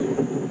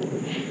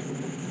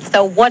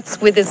So what's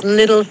with this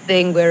little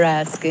thing we're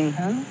asking,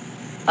 huh?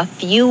 A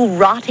few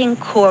rotting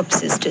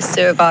corpses to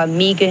serve our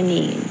meager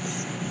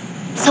needs.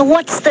 So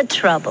what's the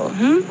trouble,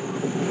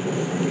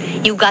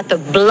 You got the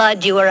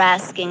blood you were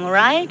asking,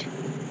 right?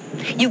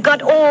 You've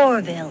got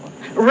Orville,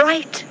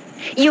 right?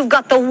 You've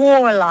got the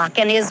Warlock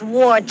and his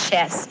war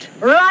chest,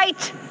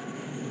 right?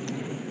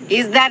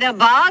 Is that a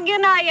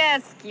bargain, I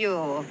ask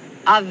you?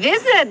 A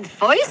visit,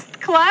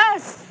 first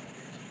class.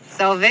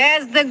 So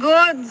where's the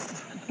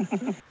goods?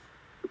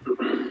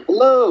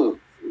 Hello.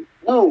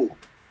 Hello.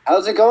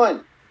 How's it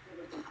going?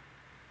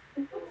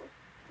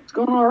 It's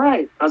going all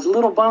right. I was a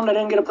little bummed I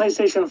didn't get a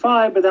PlayStation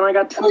 5, but then I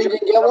got two. Oh, you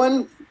didn't get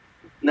one?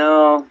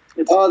 No.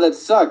 Oh, that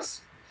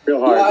sucks. Real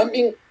hard.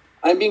 Yeah,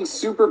 I'm being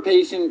super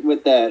patient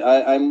with that.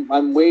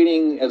 I'm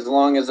waiting as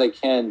long as I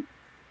can.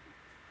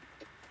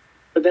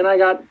 But then I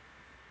got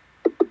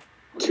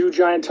 2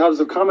 giant tubs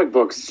of comic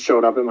books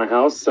showed up at my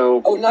house,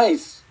 so... Oh,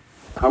 nice.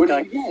 What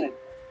did you get?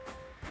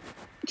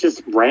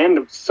 Just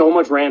random, so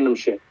much random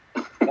shit.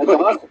 That's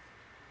awesome.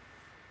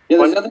 Yeah,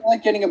 there's nothing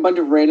like getting a bunch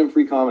of random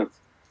free comics.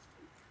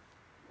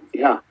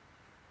 Yeah.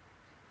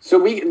 So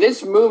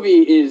this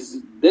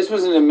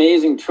was an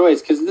amazing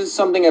choice because this is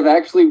something I've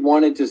actually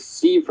wanted to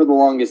see for the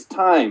longest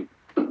time.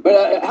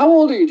 But how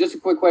old are you? Just a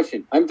quick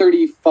question. I'm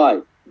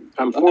 35.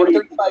 I'm 40.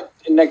 I'm 35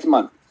 next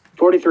month.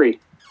 43.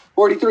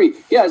 43.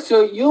 Yeah,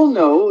 so you'll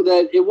know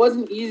that it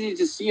wasn't easy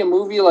to see a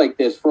movie like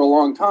this for a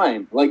long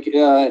time. Like,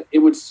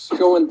 it would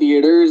show in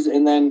theaters,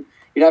 and then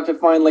you'd have to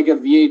find, like, a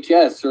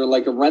VHS or,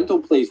 like, a rental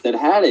place that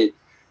had it.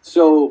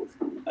 So,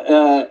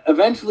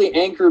 eventually,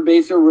 Anchor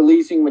started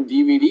releasing when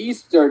DVDs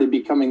started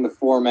becoming the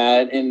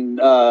format, and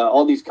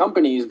all these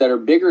companies that are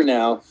bigger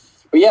now.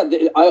 But, yeah,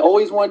 I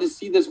always wanted to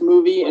see this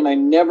movie, and I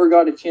never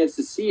got a chance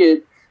to see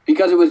it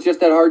because it was just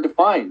that hard to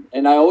find.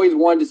 And I always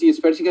wanted to see,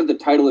 especially because the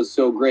title is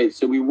so great.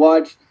 So we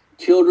watched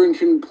Children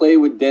Shouldn't Play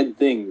with Dead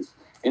Things.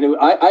 And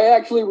I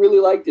actually really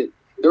liked it.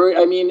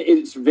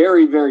 It's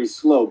very, very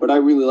slow, but I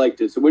really liked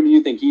it. So what do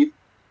you think, Heath?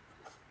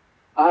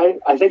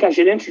 I think I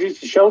should introduce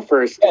the show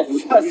first.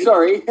 Yes,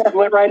 sorry.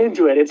 Went right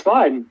into it. It's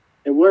fine.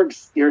 It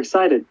works. You're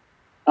excited.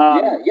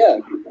 Yeah.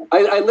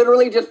 I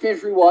literally just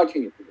finished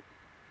rewatching it.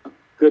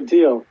 Good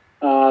deal.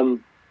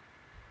 I'm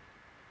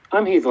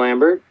Heath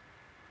Lambert.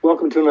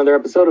 Welcome to another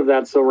episode of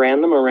That's So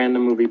Random, a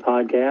random movie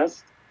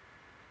podcast.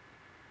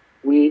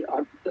 We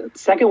are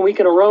second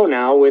week in a row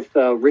now with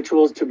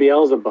Rituals to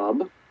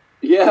Beelzebub.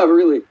 Yeah,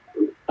 really.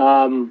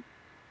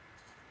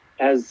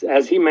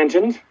 As he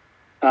mentioned,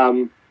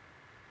 I've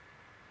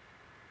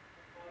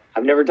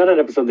never done an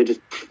episode that just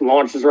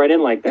launches right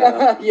in like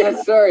that. Yeah,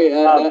 sorry.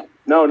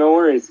 No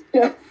worries.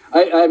 Yeah,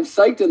 I'm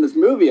psyched in this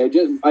movie. I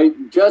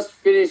just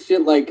finished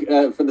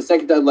it for the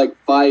second time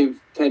 5-10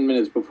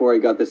 minutes before I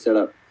got this set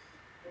up.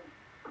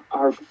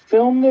 Our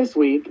film this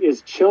week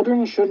is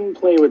Children Shouldn't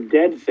Play with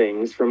Dead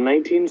Things from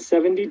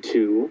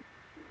 1972.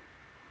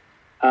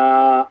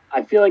 I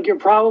feel like you're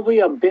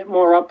probably a bit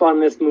more up on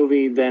this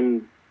movie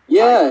than...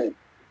 Yeah.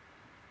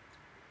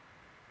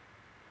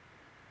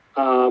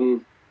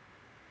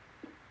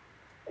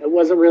 It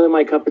wasn't really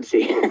my cup of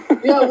tea.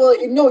 Yeah, well,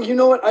 no, you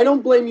know what? I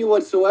don't blame you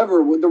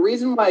whatsoever. The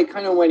reason why I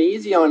kind of went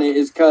easy on it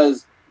is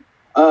because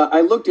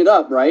I looked it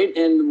up, right?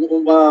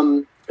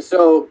 And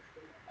so...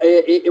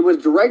 It was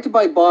directed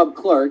by Bob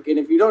Clark, and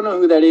if you don't know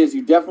who that is,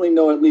 you definitely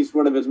know at least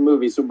one of his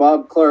movies. So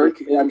Bob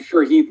Clark, I'm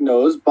sure Heath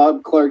knows,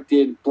 Bob Clark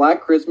did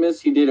Black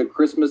Christmas, he did A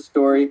Christmas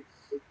Story,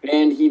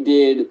 and he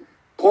did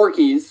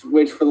Porky's,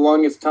 which for the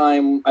longest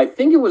time, I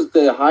think it was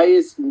the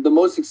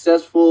most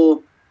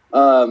successful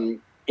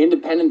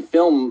independent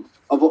film,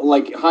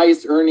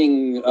 highest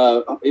earning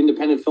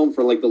independent film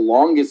for the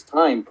longest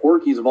time,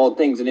 Porky's of all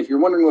things. And if you're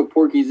wondering what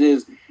Porky's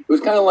is, it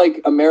was kind of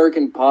like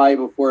American Pie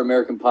before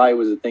American Pie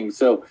was a thing.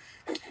 So...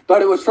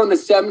 But it was from the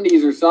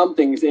 70s or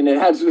something, and it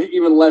has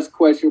even less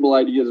questionable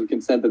ideas of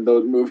consent than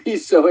those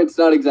movies, so it's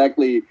not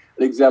exactly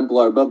an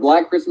exemplar. But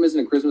Black Christmas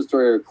and A Christmas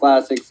Story are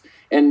classics.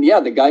 And yeah,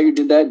 the guy who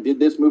did that did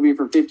this movie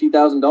for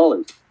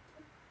 $50,000.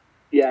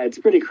 Yeah, it's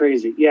pretty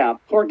crazy. Yeah,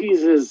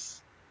 Porky's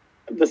is...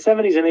 The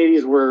 70s and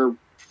 80s were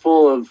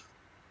full of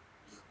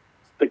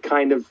the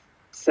kind of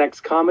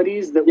sex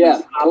comedies that we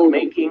stopped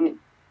making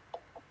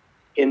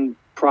in...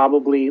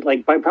 Probably by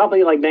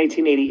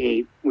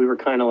 1988, we were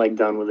kind of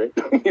done with it,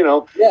 you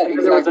know. Yeah,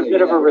 exactly. There was a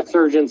bit of a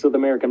resurgence with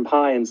American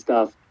Pie and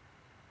stuff,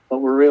 but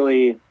we're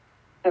really,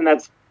 and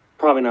that's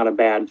probably not a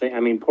bad thing. I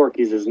mean,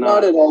 Porky's is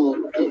not at all.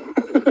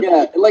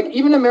 Yeah,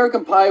 even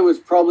American Pie was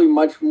probably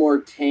much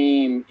more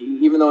tame,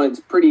 even though it's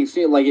pretty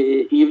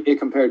it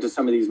compared to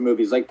some of these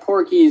movies. Like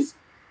Porky's,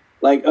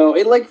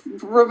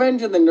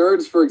 Revenge of the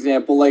Nerds, for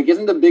example.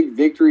 Isn't the big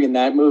victory in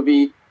that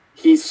movie?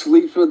 He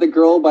sleeps with the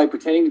girl by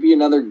pretending to be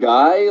another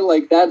guy.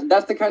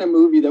 That's the kind of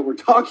movie that we're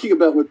talking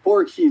about with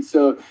Porky's.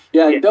 So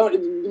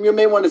you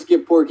may want to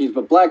skip Porky's,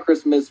 but Black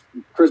Christmas,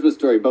 Christmas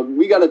Story. But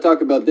we got to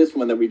talk about this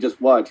one that we just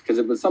watched because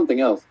it was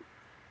something else.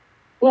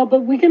 Well,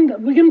 but we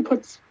can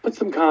put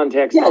some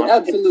context on it.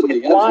 Absolutely.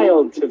 It's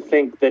wild to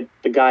think that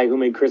the guy who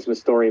made Christmas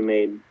Story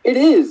made... It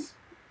is.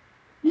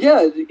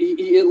 Yeah,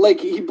 he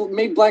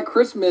made Black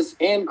Christmas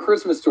and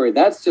Christmas Story.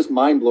 That's just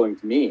mind blowing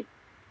to me.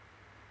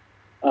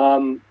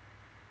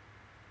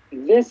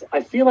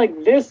 I feel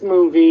like this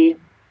movie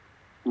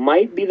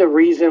might be the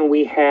reason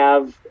we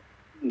have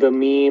the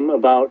meme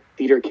about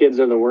theater kids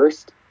are the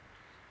worst.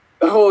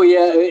 Oh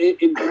yeah,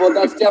 well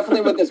that's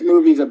definitely what this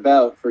movie's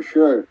about for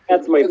sure.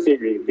 That's my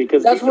theory,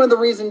 because that's one of the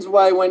reasons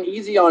why I went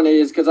easy on it,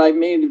 is because I've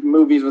made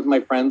movies with my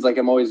friends. Like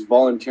I'm always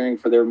volunteering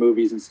for their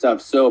movies and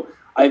stuff. So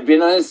I've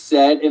been on a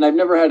set, and I've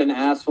never had an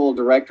asshole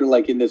director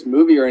like in this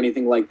movie or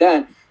anything like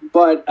that.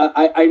 But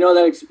I know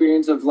that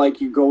experience of like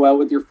you go out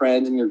with your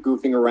friends and you're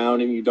goofing around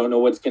and you don't know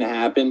what's going to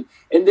happen.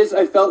 And this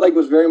I felt like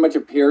was very much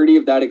a parody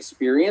of that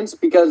experience,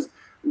 because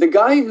the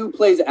guy who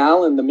plays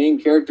Alan, the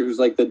main character, who's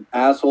like the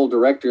asshole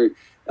director,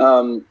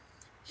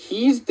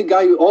 he's the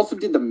guy who also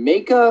did the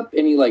makeup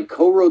and he like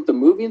co-wrote the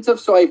movie and stuff.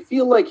 So I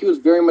feel like he was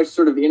very much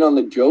sort of in on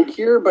the joke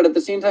here, but at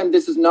the same time,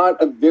 this is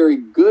not a very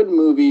good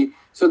movie.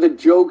 So the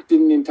joke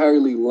didn't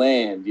entirely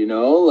land, you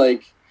know,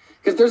 like,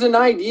 because there's an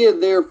idea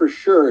there for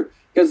sure.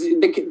 Because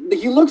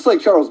he looks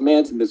like Charles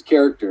Manson, this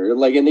character,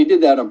 like, and they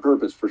did that on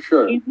purpose for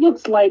sure. He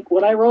looks like,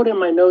 what I wrote in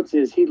my notes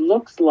is he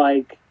looks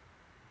like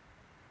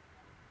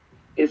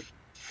if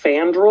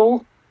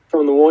Fandral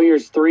from the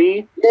Warriors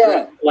 3,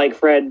 like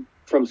Fred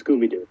from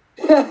Scooby-Doo.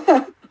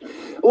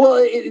 Well,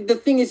 the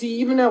thing is, he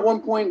even at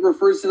one point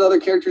refers to the other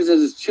characters as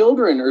his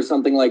children or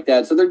something like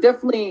that. So they're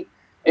definitely,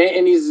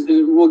 and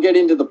we'll get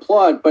into the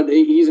plot, but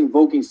he's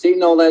invoking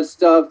Satan, all that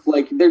stuff.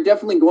 Like, they're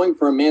definitely going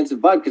for a Manson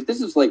vibe, because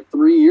this is like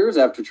 3 years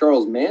after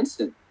Charles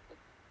Manson.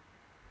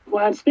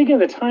 Well, and speaking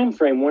of the time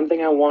frame, one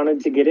thing I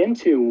wanted to get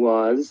into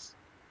was,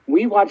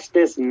 we watched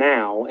this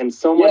now, and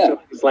so much of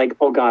it is like,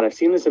 oh God, I've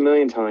seen this a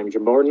million times.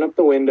 You're boarding up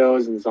the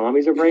windows and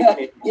zombies are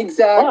breaking in.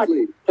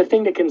 Exactly. But the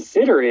thing to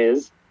consider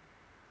is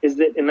that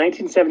in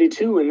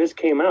 1972, when this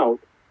came out,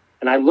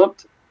 and I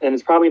looked, and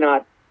it's probably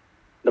not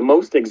the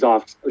most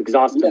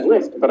exhaustive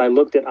list, but I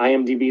looked at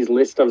IMDb's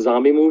list of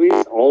zombie movies,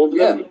 all of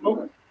them, you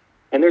know,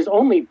 and there's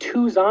only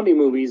 2 zombie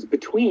movies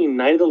between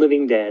Night of the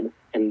Living Dead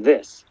and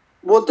this.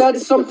 Well,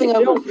 that's something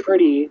I'm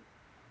pretty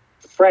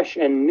fresh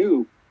and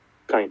new,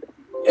 kind of.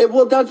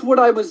 Well, that's what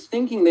I was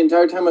thinking the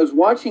entire time I was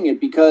watching it,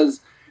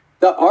 because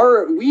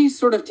we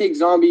sort of take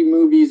zombie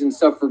movies and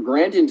stuff for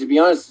granted. To be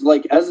honest,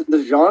 like as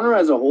the genre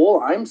as a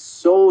whole, I'm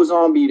so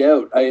zombied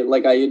out. I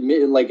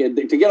admit, like,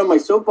 to get on my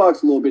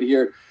soapbox a little bit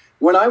here.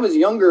 When I was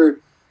younger,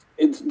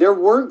 there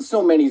weren't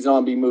so many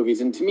zombie movies,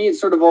 and to me, it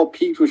sort of all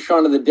peaked with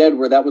Shaun of the Dead,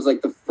 where that was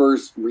like the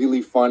first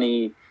really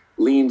funny,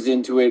 leans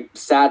into it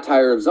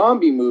satire of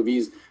zombie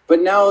movies.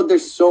 But now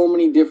there's so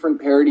many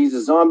different parodies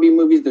of zombie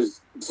movies.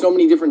 There's so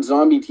many different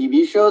zombie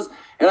TV shows.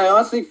 And I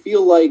honestly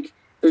feel like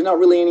there's not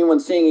really anyone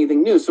saying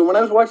anything new. So when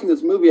I was watching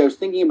this movie, I was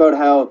thinking about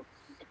how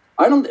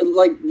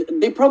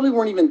they probably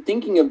weren't even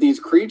thinking of these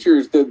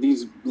creatures,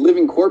 these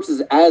living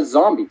corpses, as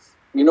zombies.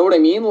 You know what I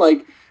mean?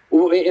 Like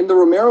in the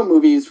Romero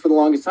movies, for the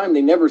longest time,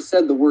 they never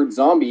said the word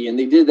zombie, and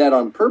they did that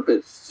on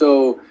purpose.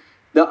 So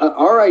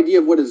our idea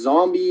of what a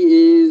zombie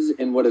is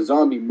and what a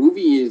zombie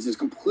movie is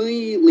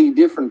completely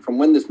different from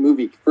when this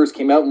movie first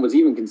came out and was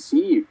even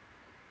conceived.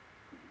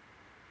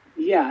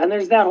 Yeah, and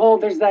there's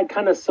that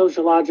kind of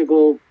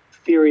sociological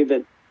theory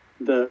that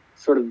the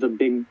sort of the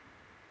big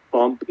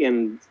bump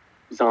in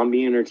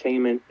zombie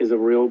entertainment is a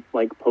real,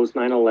 like, post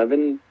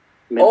 9/11.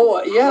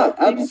 Oh yeah,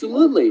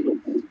 absolutely.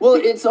 Well,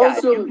 it's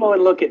also, if you go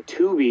and look at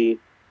Tubi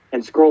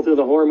and scroll through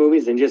the horror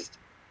movies and just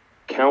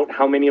count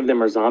how many of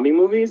them are zombie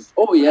movies.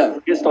 Oh yeah,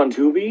 just on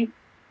Tubi.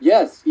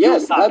 Yes,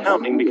 stop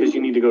counting because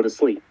you need to go to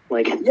sleep.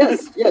 Like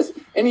yes.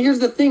 And here's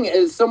the thing: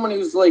 as someone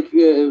who's like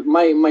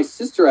my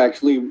sister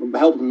actually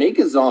helped make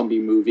a zombie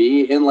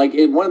movie, and like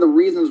one of the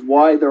reasons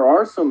why there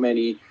are so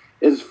many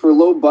is for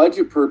low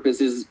budget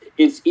purposes.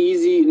 It's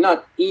easy,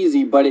 not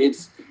easy, but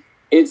it's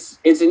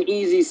an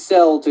easy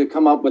sell to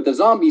come up with a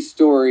zombie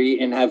story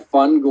and have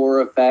fun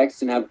gore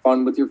effects and have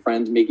fun with your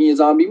friends making a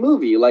zombie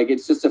movie. Like,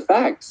 it's just a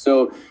fact.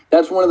 So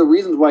that's one of the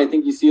reasons why I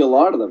think you see a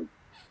lot of them.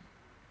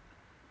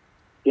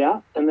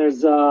 Yeah, and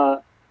there's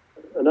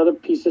another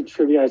piece of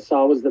trivia I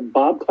saw was that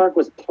Bob Clark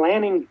was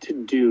planning to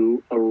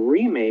do a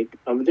remake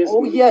of this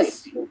movie.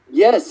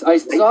 Yes, I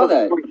saw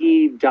that. Before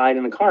he died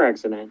in a car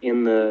accident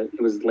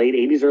it was late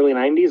 80s, early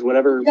 90s,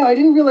 whatever. Yeah, I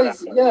didn't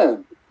realize,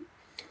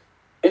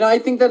 And I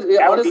think that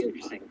honestly, would be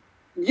interesting.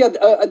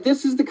 Yeah,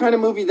 this is the kind of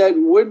movie that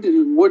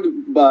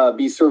would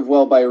be served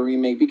well by a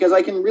remake, because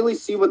I can really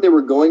see what they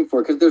were going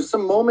for. Because there's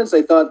some moments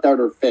I thought that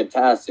are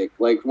fantastic,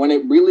 like when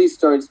it really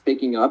starts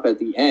picking up at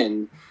the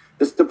end.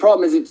 The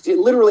problem is, it's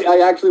literally, I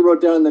actually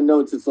wrote down in the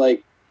notes, it's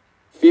like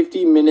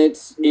 50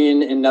 minutes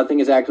in and nothing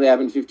has actually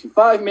happened.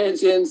 55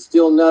 minutes in,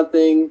 still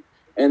nothing,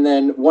 and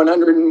then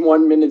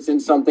 101 minutes in,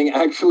 something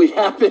actually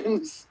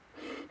happens.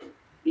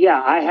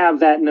 Yeah, I have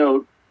that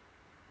note.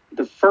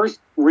 The first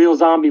real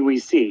zombie we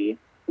see.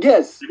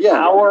 Yes, yeah.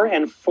 An hour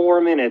and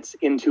 4 minutes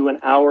into an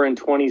hour and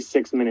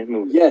 26-minute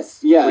movie. Yes,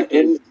 yeah. Which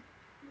is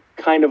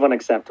kind of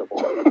unacceptable.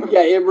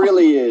 Yeah, it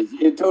really is.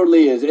 It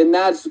totally is. And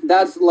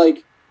that's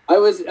like I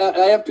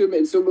have to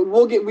admit. So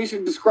we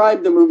should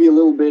describe the movie a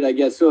little bit, I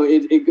guess. So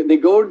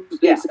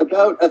it's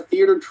about a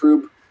theater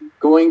troupe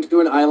going to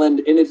an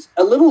island, and it's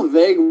a little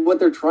vague what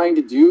they're trying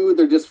to do.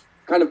 They're just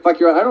kind of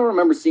fucking around. I don't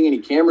remember seeing any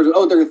cameras.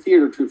 Oh, they're a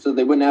theater troupe, so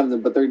they wouldn't have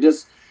them, but they're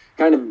just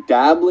kind of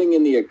dabbling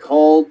in the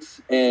occult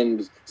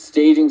and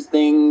staging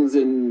things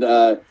and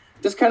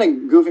just kind of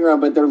goofing around.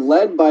 But they're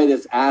led by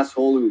this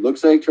asshole who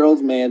looks like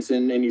Charles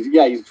Manson, and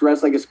he's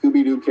dressed like a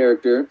Scooby-Doo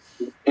character,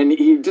 and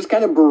he just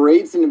kind of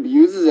berates and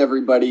abuses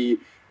everybody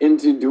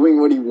into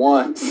doing what he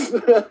wants.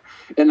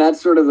 And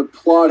that's sort of the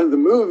plot of the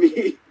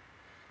movie.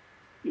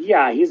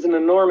 Yeah, he's an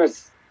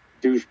enormous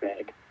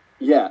douchebag.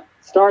 Yeah.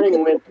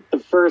 Starting with the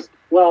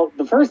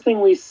first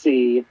thing we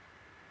see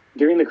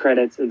during the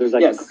credits, there's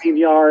like a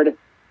graveyard,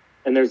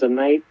 and there's a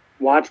night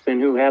watchman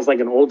who has like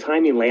an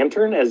old-timey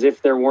lantern as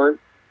if there weren't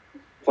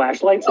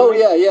flashlights. Oh,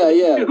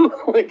 yeah.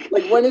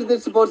 like when is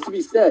this supposed to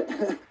be set?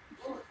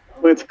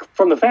 Well, it's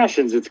from the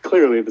fashions, it's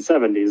clearly the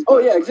 70s. But... Oh,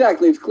 yeah,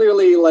 exactly. It's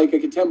clearly like a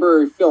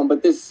contemporary film,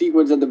 but this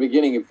sequence at the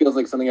beginning, it feels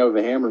like something out of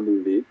a Hammer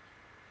movie.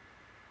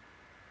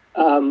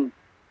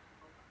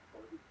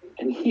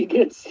 And he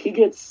gets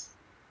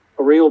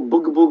a real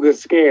booga booga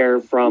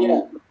scare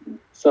from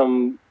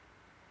some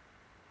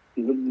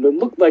that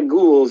look like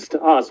ghouls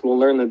to us. We'll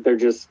learn that they're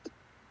just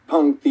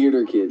punk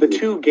theater kids. The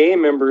two gay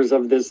members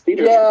of this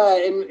theater. Yeah,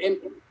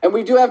 and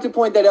we do have to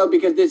point that out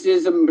because this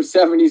is a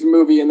 70s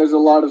movie and there's a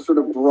lot of sort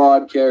of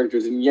broad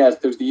characters. And yes,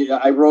 there's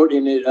I wrote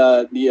in it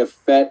the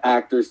effete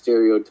actor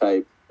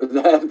stereotype.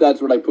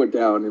 That's what I put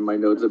down in my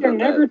notes about that.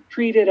 They're never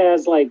treated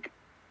as like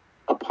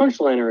a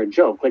punchline or a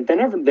joke. Like they're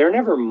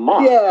never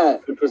mocked. Yeah,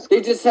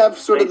 they just have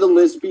sort of the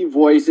lispy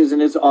voices,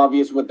 and it's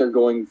obvious what they're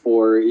going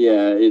for.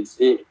 Yeah,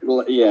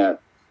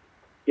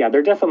 yeah,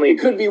 they're definitely. It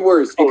could be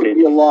worse. It could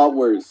be a lot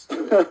worse.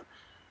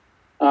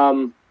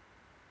 And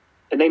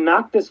they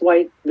knock this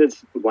white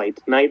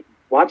night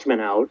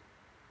watchman out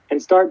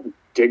and start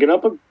digging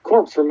up a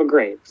corpse from a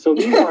grave. So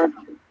these are,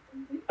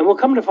 and we'll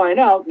come to find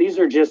out, these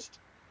are just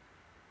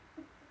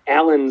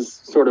Alan's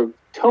sort of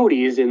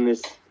toadies in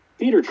this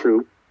theater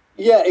troupe.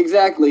 Yeah,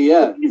 exactly.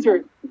 Yeah,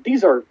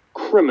 these are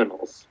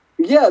criminals.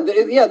 Yeah,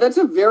 that's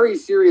a very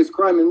serious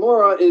crime, and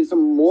it's a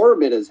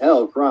morbid as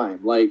hell crime.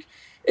 Like,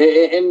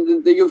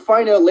 and you'll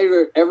find out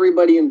later,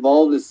 everybody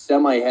involved is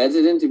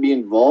semi-hesitant to be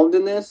involved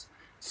in this.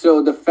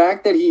 So the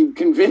fact that he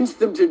convinced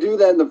them to do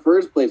that in the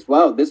first place,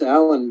 wow, this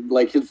Alan,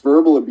 like his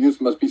verbal abuse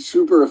must be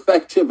super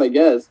effective. I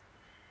guess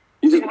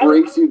he just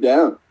breaks you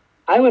down.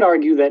 I would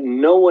argue that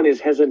no one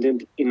is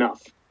hesitant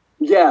enough.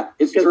 Yeah,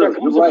 it's true. Because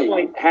there comes a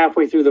point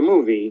halfway through the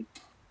movie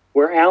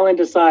where Alan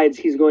decides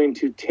he's going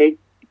to take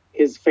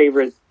his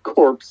favorite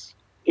corpse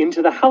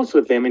into the house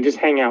with him and just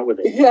hang out with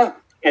it. Yeah.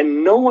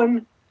 And no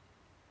one,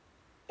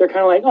 they're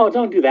kind of like, oh,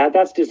 don't do that.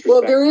 That's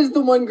disrespectful. Well, there is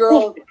the one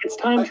girl. It's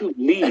time to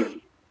leave.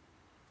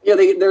 Yeah,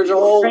 there's a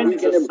whole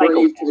Weekend at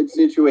Bernie's type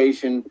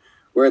situation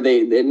where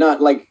they're not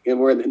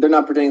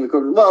pretending the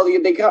corpse. Well,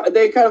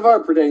 they kind of are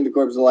pretending the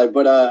corpse is alive.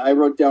 But I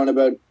wrote down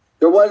about,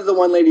 there was the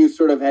one lady who's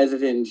sort of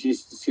hesitant. And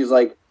she's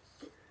like,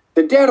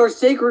 the dead are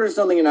sacred or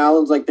something, and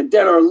Alan's like, the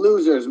dead are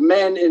losers,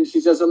 men, and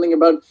she says something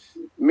about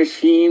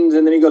machines,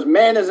 and then he goes,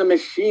 man is a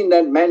machine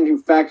that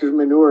manufactures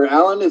manure.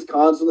 Alan is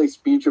constantly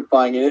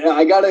speechifying it.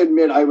 I gotta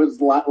admit, I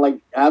was like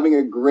having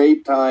a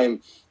great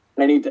time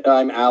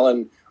anytime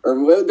Alan,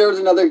 or there was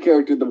another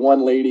character, the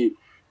one lady,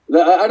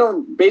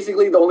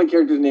 basically the only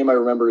character's name I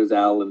remember is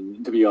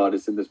Alan, to be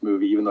honest, in this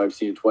movie, even though I've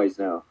seen it twice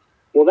now.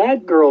 Well,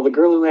 that girl, the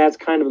girl who has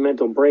kind of a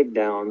mental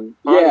breakdown,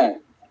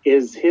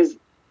 is his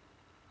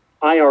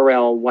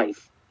IRL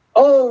wife.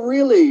 Oh,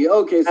 really?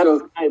 Okay, that's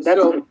an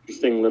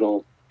interesting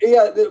little...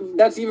 Yeah,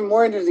 that's even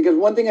more interesting, because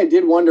one thing I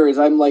did wonder is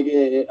I'm like,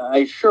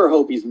 I sure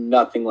hope he's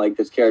nothing like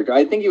this character.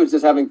 I think he was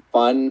just having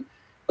fun.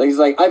 Like, he's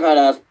like, I've had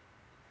ass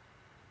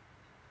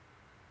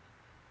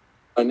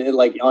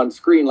like on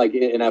screen, like,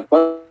 and have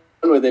fun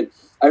with it.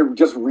 I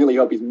just really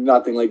hope he's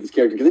nothing like this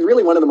character, because he's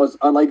really one of the most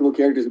unlikable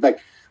characters. In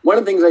fact, one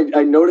of the things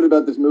I noted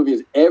about this movie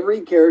is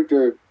every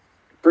character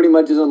pretty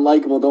much is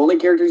unlikable. The only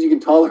characters you can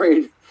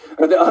tolerate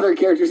are the other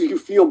characters you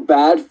feel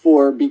bad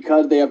for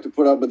because they have to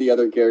put up with the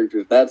other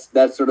characters.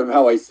 That's sort of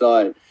how I saw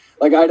it.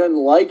 Like, I didn't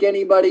like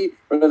anybody,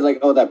 but I was like,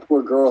 oh, that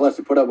poor girl has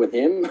to put up with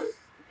him.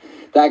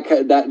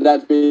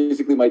 That's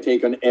basically my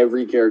take on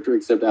every character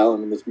except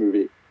Alan in this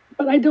movie.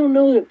 But I don't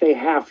know that they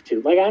have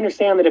to. Like, I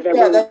understand that if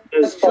everyone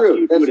that's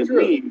true. That's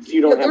true. Leaves,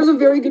 you don't have there's a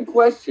very good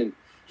question.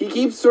 He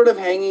keeps sort of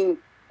hanging,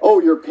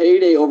 your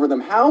payday over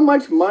them. How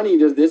much money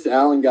does this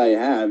Alan guy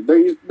have?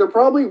 They're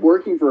probably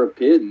working for a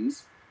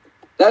pittance.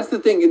 That's the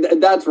thing.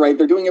 That's right.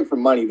 They're doing it for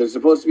money. They're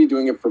supposed to be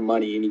doing it for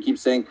money. And he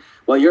keeps saying,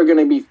 well, you're going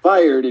to be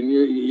fired and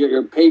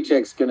your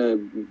paycheck's going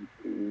to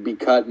be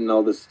cut and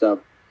all this stuff.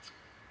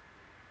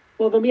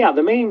 Well,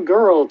 the main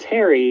girl,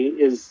 Terry,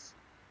 is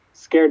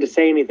scared to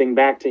say anything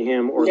back to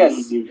him or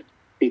leave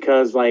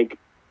because, like,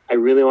 I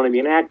really want to be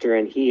an actor.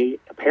 And he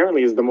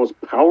apparently is the most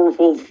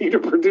powerful theater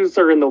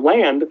producer in the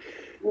land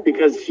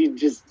because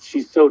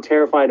she's so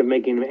terrified of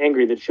making him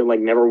angry that she'll,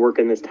 like, never work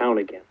in this town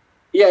again.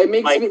 Yeah, it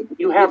makes like, me.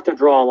 You have to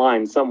draw a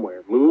line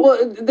somewhere. Move.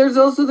 Well, there's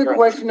also the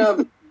question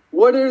of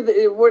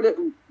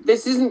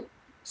this isn't.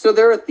 So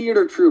they're a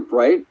theater troupe,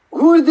 right?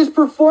 Who is this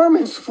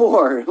performance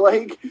for?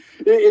 Like,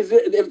 is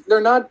it, if they're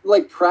not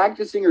like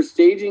practicing or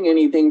staging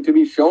anything to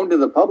be shown to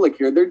the public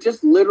here, they're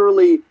just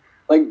literally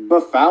like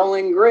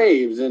befouling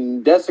graves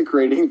and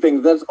desecrating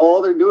things. That's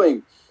all they're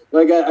doing.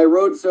 Like I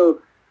wrote,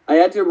 so I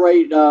had to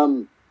write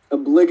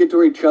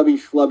obligatory chubby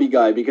schlubby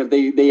guy because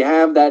they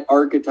have that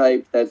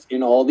archetype that's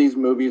in all these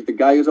movies. The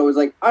guy who's always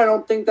like, I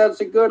don't think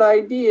that's a good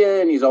idea,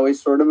 and he's always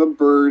sort of a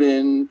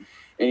burden.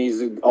 And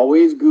he's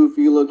always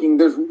goofy looking.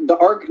 There's the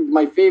arc.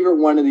 My favorite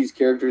one of these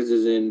characters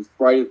is in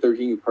Friday the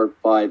 13th Part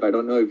 5. I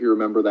don't know if you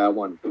remember that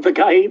one. The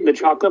guy eating the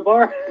chocolate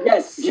bar?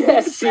 Yes. See,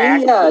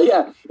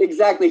 yeah,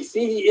 exactly.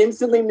 See, he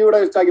instantly knew what I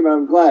was talking about.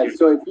 I'm glad.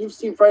 So if you've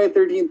seen Friday the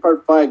 13th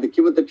Part 5, the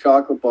kid with the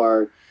chocolate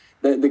bar,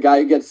 the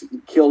guy who gets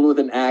killed with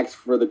an axe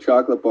for the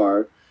chocolate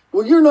bar.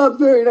 Well, you're not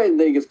very nice. And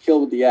then he gets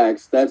killed with the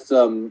axe. That's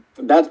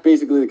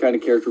basically the kind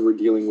of character we're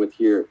dealing with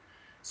here.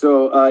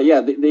 So,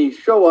 they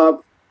show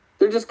up.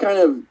 They're just kind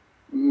of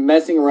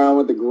messing around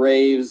with the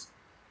graves,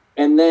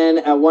 and then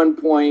at one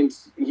point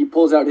he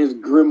pulls out his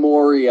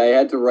grimoire. I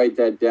had to write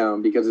that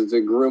down because it's a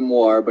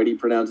grimoire, but he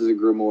pronounces it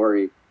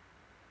grimoire.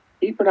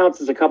 He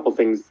pronounces a couple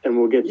things, and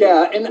we'll get.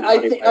 Yeah, and I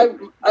think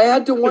I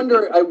had to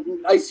wonder.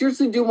 I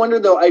seriously do wonder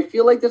though. I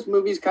feel like this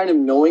movie's kind of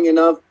knowing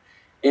enough,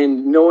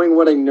 and knowing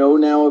what I know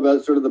now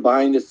about sort of the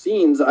behind the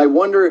scenes. I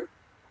wonder.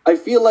 I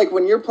feel like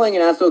when you're playing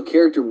an asshole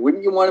character,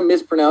 wouldn't you want to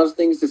mispronounce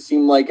things to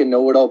seem like a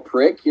know-it-all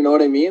prick? You know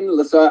what I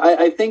mean? So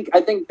I think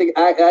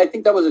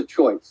that was a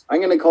choice.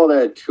 I'm going to call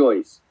that a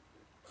choice.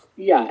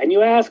 Yeah, and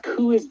you ask,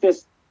 who is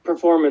this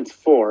performance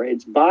for?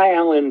 It's by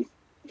Alan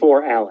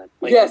for Alan.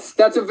 Like, yes,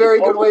 that's a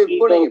very good way of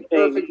putting it.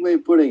 Perfect way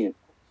of putting it.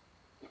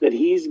 That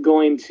he's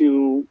going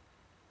to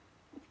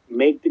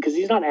make, because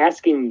he's not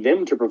asking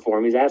them to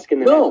perform. He's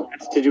asking them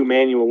to do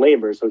manual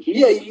labor. So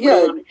he's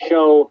going to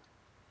show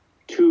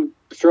to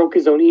stroke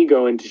his own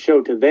ego and to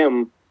show to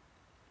them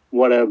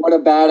what a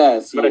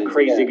badass, what a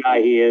crazy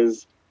guy he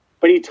is.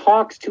 But he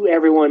talks to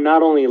everyone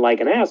not only like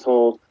an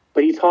asshole,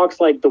 but he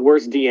talks like the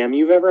worst DM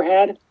you've ever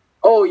had.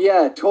 Oh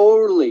yeah,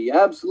 totally,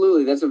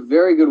 absolutely. That's a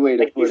very good way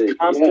to put it. He's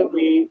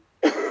constantly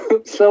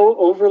so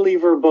overly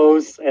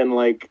verbose and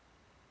like.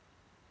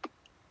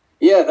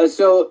 Yeah,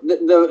 so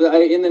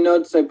in the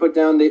notes I put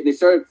down, they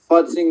started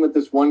futzing with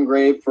this one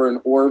grave for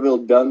an Orville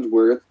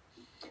Dunsworth.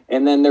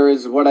 And then there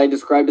is what I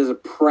described as a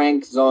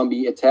prank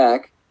zombie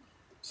attack.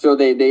 So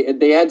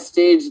they had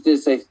staged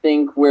this, I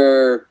think,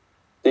 where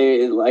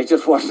I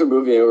just watched the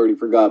movie, I already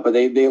forgot, but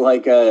they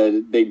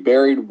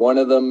buried one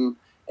of them,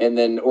 and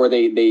then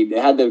they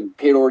had the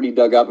pit already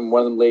dug up, and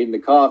one of them laid in the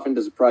coffin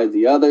to surprise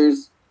the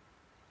others.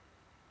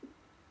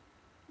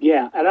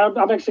 Yeah, and I'm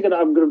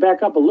gonna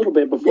back up a little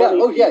bit before.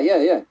 Before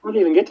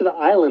they even get to the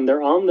island,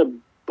 they're on the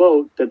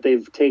boat that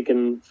they've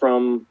taken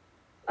from.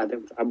 I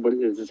think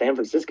is it San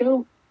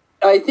Francisco?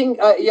 I think,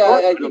 I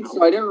think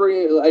so. I didn't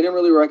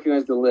really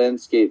recognize the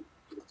landscape.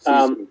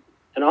 And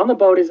on the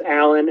boat is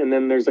Alan, and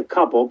then there's a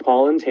couple,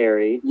 Paul and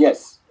Terry.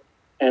 Yes.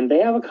 And they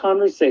have a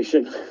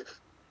conversation.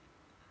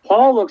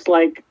 Paul looks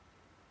like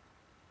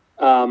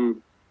Andy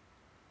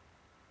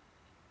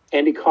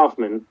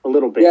Kaufman a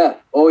little bit. Yeah.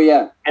 Oh,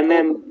 yeah. And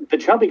then the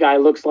chubby guy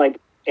looks like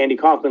Andy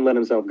Kaufman let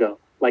himself go.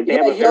 Like they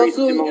have a very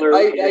similar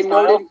I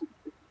noted.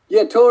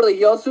 Yeah, totally.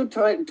 He also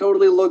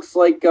totally looks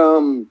like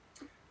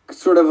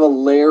sort of a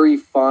Larry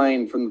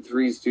Fine from the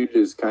Three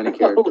Stooges kind of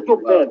character. A little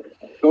bit.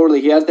 Totally.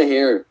 He has the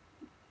hair.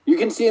 You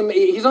can see him.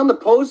 He's on the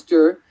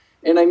poster,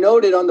 and I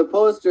noted on the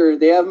poster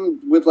they have him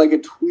with like a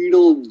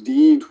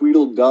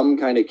Tweedledum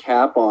kind of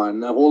cap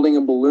on, holding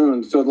a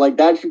balloon. So like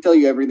that should tell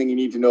you everything you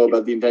need to know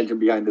about the intention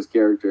behind this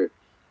character.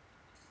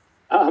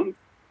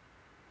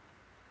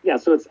 Yeah,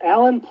 so it's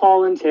Alan,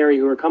 Paul, and Terry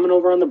who are coming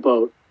over on the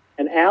boat,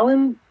 and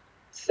Alan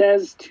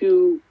says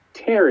to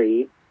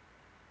Terry,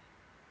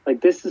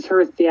 like, this is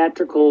her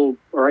theatrical,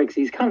 or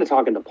he's kind of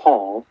talking to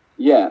Paul.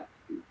 Yeah.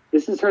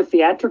 This is her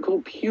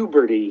theatrical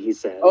puberty, he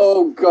says.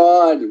 Oh,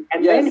 God.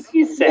 And then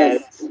he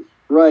says,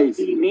 right,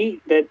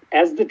 that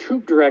as the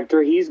troupe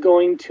director, he's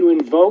going to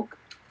invoke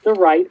the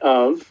right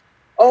of...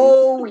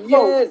 Oh,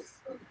 yes.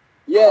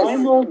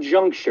 Primal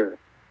juncture.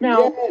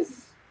 Now,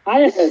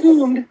 I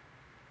assumed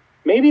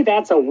maybe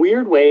that's a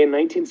weird way in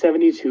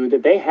 1972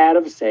 that they had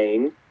of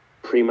saying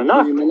prima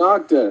nocta. Prima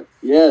nocta,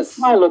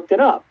 yes. I looked it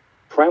up.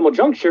 Primal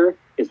juncture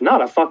is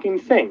not a fucking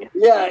thing.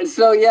 Yeah,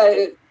 so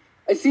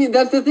I see,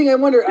 that's the thing I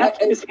wonder.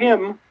 That is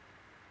him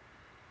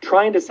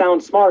trying to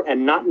sound smart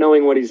and not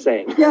knowing what he's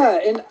saying. Yeah,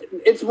 and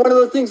it's one of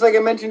those things, like I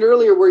mentioned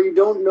earlier, where you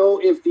don't know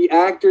if the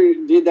actor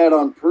did that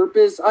on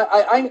purpose.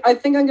 I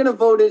think I'm going to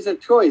vote as a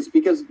choice,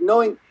 because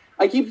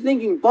I keep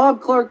thinking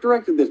Bob Clark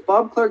directed this.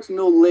 Bob Clark's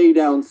no lay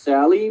down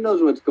Sally. He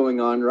knows what's going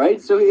on,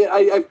 right? So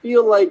I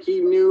feel like he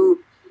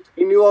knew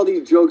all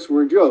these jokes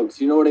were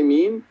jokes. You know what I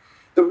mean?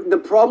 The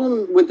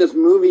problem with this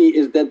movie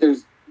is that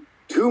there's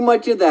too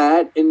much of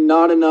that and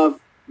not enough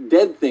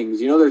dead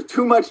things. You know, there's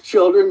too much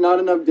children, not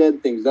enough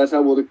dead things. That's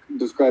how we'll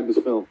describe this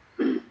film.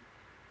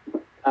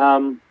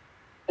 And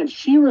And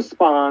she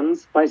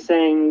responds by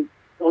saying,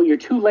 "Oh, you're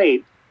too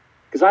late,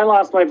 because I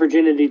lost my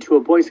virginity to a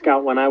Boy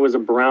Scout when I was a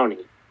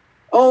brownie."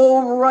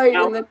 Oh, right.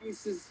 Now, and then he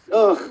says,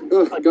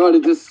 God,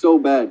 it's just so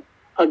bad.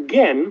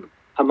 Again,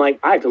 I'm like,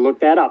 I have to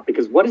look that up,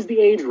 because what is the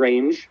age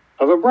range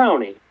of a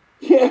brownie?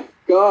 Yeah,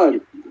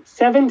 God.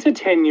 7 to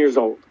 10 years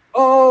old.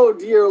 Oh,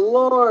 dear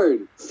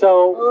Lord.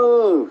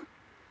 So,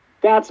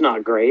 that's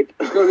not great.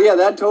 Yeah,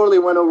 that totally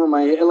went over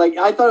my head. Like,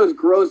 I thought it was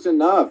gross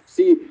enough.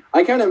 See,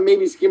 I kind of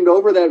maybe skimmed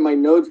over that in my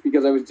notes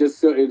because it's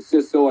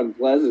just so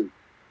unpleasant.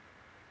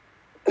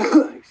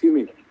 Excuse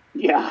me.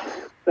 Yeah.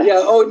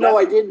 Yeah. Oh no,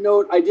 I did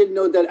note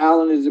that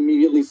Alan is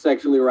immediately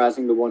sexually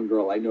harassing the one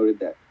girl. I noted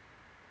that.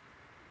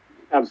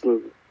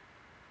 Absolutely.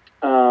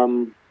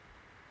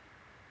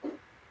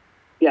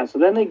 Yeah. So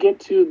then they get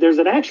to, there's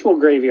an actual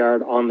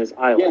graveyard on this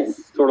island,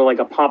 Yes. sort of like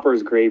a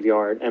pauper's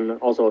graveyard and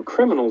also a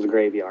criminal's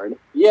graveyard.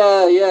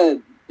 Yeah.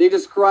 They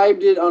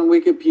described it on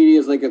Wikipedia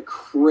as like a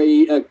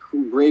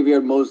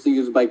graveyard mostly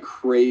used by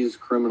crazed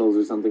criminals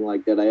or something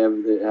like that. I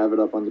have it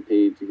up on the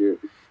page here.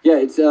 Yeah,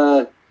 it's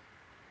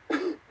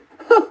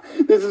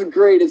this is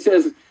great. It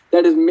says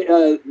that is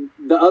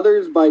the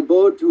others by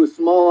boat to a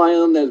small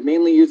island that is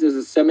mainly used as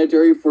a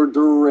cemetery for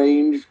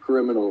deranged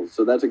criminals.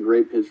 So that's a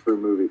great pitch for a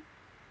movie.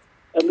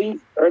 At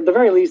least, or at the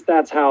very least,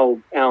 that's how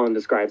Alan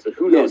describes it.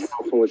 Who knows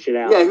how full of shit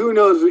Alan? Yeah, who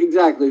knows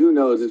exactly? Who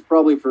knows? It's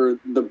probably for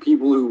the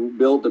people who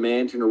built the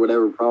mansion or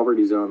whatever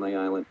properties are on the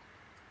island.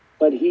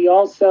 But he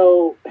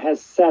also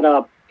has set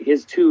up,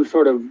 his two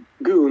sort of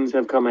goons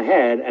have come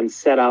ahead and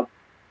set up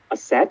a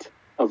set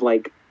of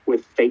like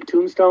with fake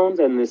tombstones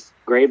and this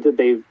grave that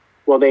they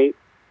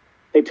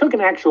took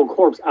an actual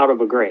corpse out of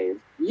a grave.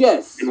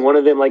 Yes. And one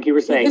of them, like you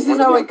were saying, this is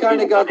how I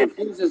kind of got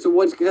confused as to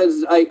what's,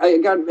 because I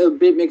got a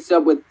bit mixed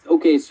up with,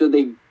 okay, so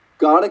they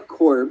got a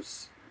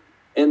corpse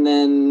and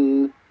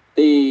then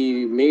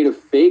they made a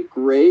fake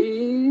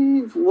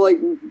grave. Like,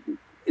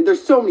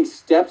 there's so many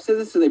steps to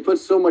this and they put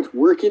so much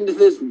work into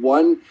this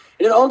one,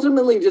 and it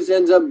ultimately just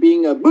ends up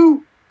being a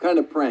boo kind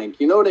of prank.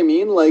 You know what I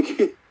mean?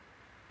 Like,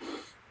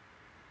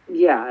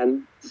 yeah,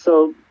 and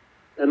so,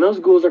 and those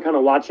ghouls are kind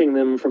of watching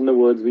them from the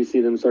woods. We see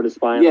them sort of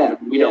spying on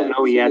them. We don't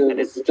know yet that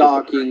it's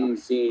stalking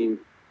scene.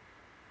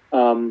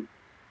 Alan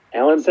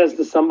says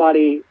to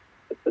somebody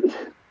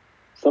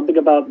something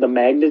about the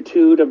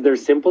magnitude of their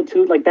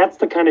similitude. Like, that's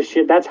the kind of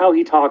shit, that's how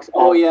he talks.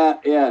 Oh, yeah.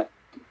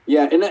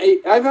 And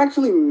I've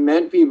actually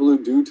met people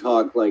who do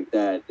talk like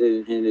that,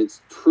 and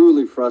it's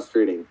truly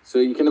frustrating. So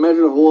you can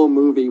imagine a whole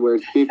movie where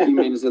it's 15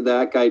 minutes of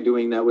that guy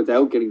doing that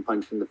without getting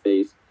punched in the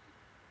face.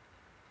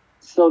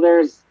 So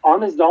there's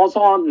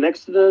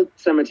next to the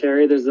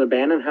cemetery, there's an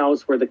abandoned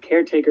house where the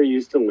caretaker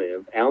used to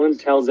live. Alan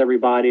tells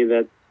everybody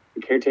that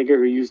the caretaker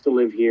who used to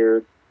live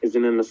here is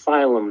in an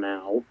asylum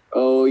now.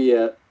 Oh,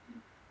 yeah.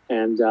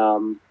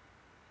 And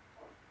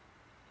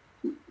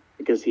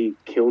because he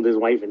killed his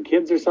wife and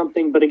kids or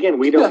something. But again,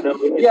 we don't know.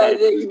 Yeah,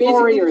 he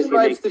basically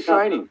describes The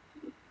Shining.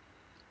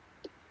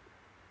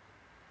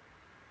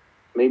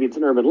 Maybe it's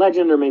an urban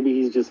legend, or maybe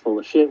he's just full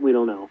of shit. We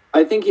don't know.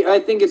 I think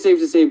it's safe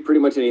to say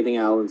pretty much anything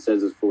Alan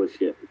says is full of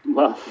shit.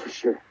 Well, for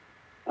sure.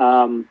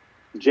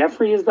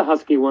 Jeffrey is the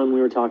husky one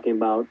we were talking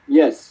about.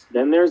 Yes.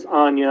 Then there's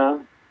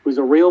Anya, who's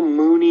a real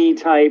Mooney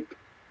type.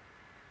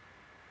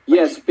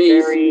 Yes,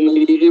 space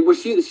lady.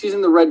 She's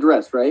in the red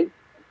dress, right?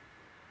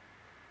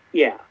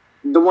 Yeah.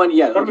 The one,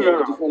 yeah.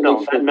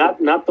 No,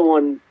 not the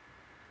one.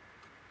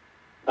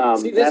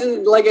 See, this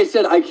is, like I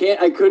said, I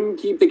couldn't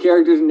keep the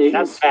characters'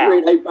 names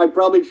straight. I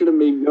probably should have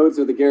made notes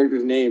of the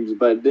characters' names,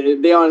 but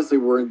they honestly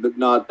weren't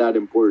not that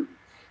important.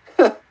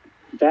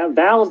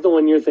 Val's the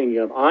one you're thinking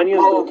of. Anya's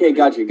okay,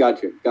 gotcha.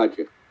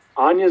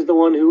 Anya's the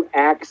one who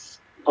acts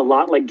a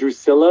lot like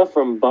Drusilla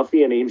from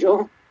Buffy and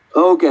Angel.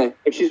 Oh, okay.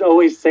 Like, she's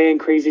always saying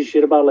crazy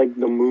shit about, like,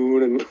 the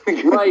moon and...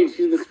 Right,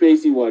 she's the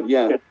spacey one,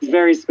 yeah. She's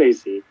very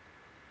spacey.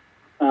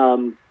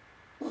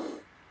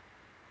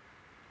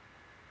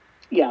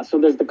 Yeah, so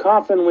there's the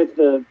coffin with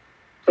the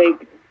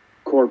fake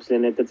corpse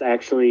in it that's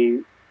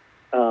actually...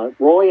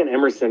 Roy and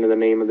Emerson are the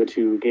name of the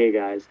two gay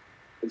guys.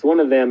 It's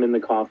one of them in the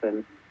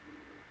coffin.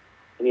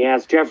 And he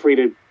asks Jeffrey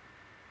to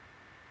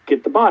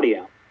get the body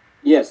out.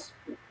 Yes.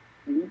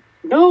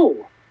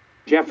 No!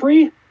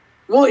 Jeffrey?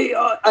 Well,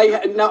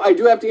 I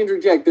do have to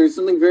interject. There's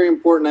something very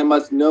important I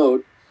must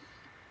note.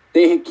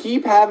 They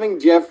keep having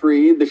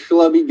Jeffrey, the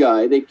schlubby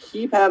guy, they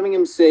keep having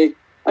him say,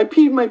 "I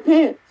peed my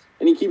pants."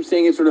 And he keeps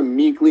saying it sort of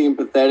meekly and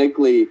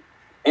pathetically.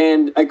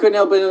 And I couldn't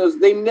help it.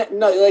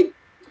 Like,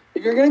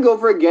 if you're going to go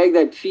for a gag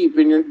that cheap,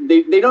 and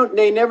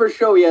they never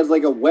show he has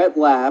like a wet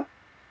lap.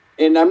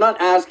 And I'm not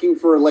asking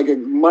for like a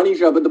money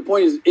shot, but the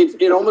point is,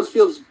 it almost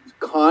feels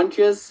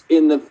conscious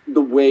in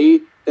the way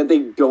that they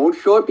don't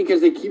show it, because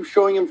they keep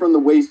showing him from the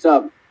waist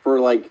up for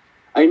like,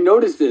 I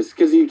noticed this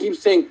because he keeps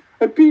saying,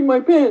 "I peed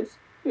my pants."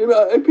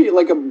 I peed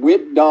like a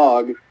whipped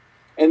dog.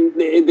 And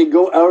they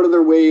go out of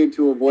their way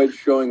to avoid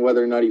showing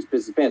whether or not he's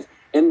pissed his pants.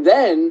 And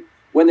then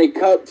when they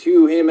cut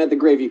to him at the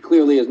grave, he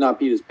clearly has not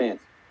peed his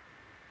pants.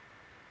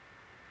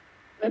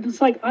 And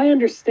it's like, I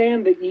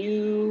understand that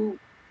you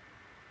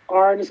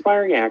are an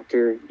aspiring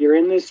actor. You're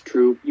in this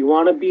troupe. You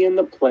want to be in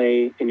the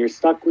play, and you're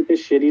stuck with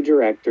this shitty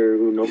director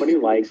who nobody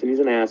likes, and he's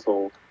an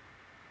asshole.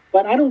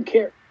 But I don't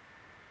care.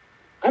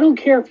 I don't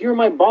care if you're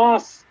my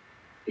boss.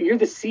 You're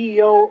the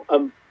CEO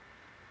of,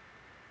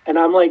 and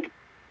I'm like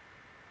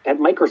at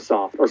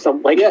Microsoft or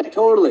something. Like, yeah,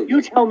 totally.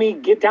 You tell me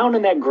get down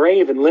in that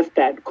grave and lift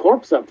that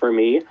corpse up for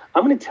me.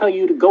 I'm going to tell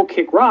you to go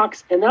kick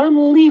rocks, and then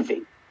I'm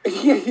leaving.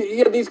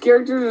 Yeah, these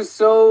characters are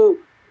so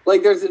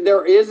like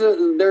there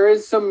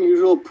is some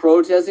usual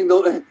protesting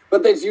though,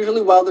 but that's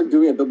usually while they're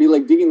doing it. They'll be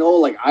like digging the hole,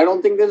 like I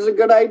don't think this is a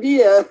good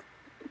idea,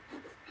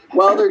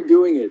 while they're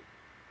doing it.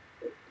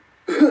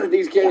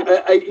 These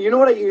characters, you know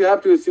what you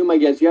have to assume? I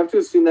guess you have to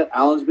assume that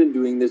Alan's been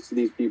doing this to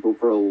these people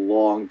for a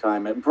long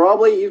time, and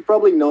he's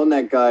probably known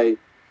that guy.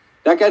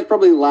 That guy's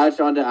probably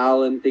latched onto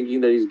Alan, thinking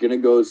that he's gonna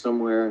go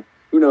somewhere.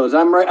 Who knows?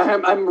 I'm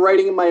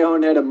writing in my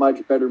own head a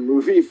much better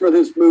movie for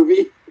this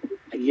movie.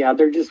 Yeah,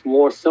 they're just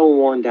so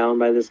worn down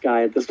by this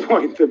guy at this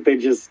point that they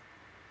just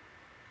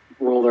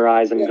roll their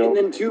eyes and go. And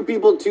then two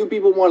people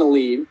want to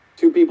leave.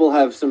 Two people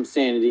have some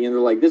sanity, and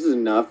they're like, "This is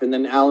enough." And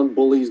then Alan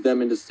bullies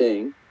them into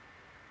staying.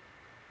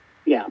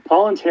 Yeah,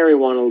 Paul and Terry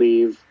want to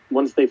leave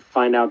once they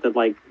find out that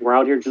like we're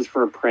out here just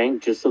for a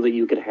prank, just so that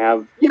you could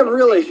have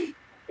really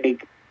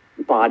fake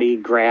body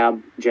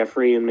grab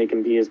Jeffrey and make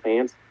him pee his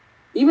pants.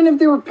 Even if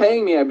they were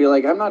paying me, I'd be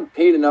like, I'm not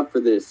paid enough for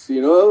this.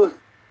 You know,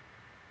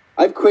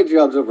 I've quit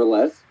jobs over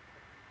less.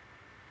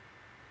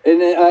 And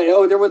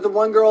there was the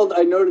one girl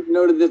I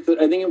noted this.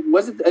 I think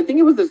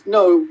it was this.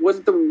 No, was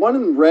it the one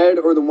in red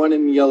or the one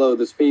in yellow?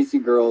 The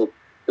spacey girl.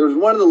 There was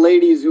one of the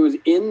ladies who was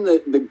in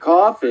the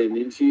coffin,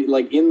 and she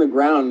like in the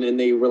ground, and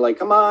they were like,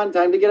 "Come on,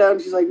 time to get out."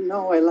 And she's like,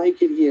 "No, I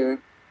like it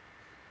here."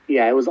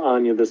 Yeah, it was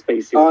Anya, the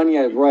spacey.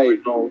 Anya, right?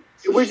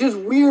 Which is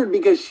weird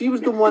because she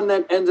was the one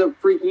that ends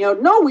up freaking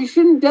out. No, we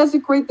shouldn't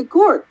desecrate the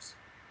corpse.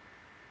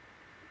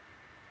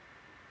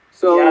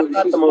 So yeah,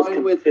 not the most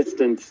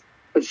consistent,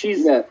 but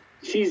she's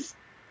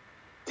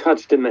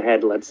touched in the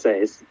head, let's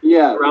say,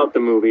 throughout the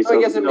movie. So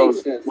I guess it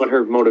makes sense what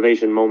her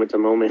motivation moment to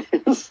moment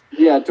is.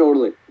 Yeah,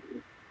 totally.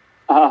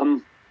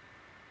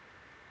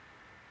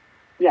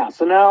 Yeah,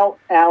 so now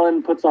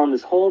Alan puts on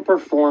this whole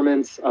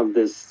performance of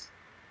this.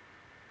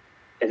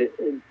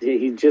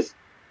 He just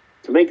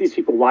to make these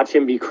people watch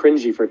him be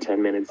cringy for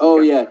 10 minutes. Oh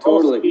yeah,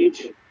 totally.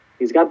 Speech.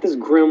 He's got this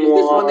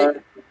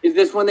grimoire. Is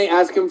this when they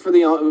ask him for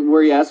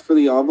where he asked for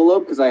the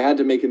envelope? Because I had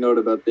to make a note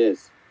about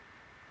this.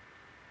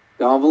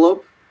 The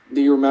envelope.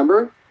 Do you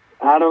remember?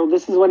 I don't.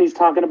 This is when he's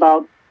talking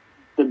about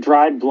the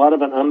dried blood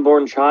of an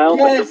unborn child.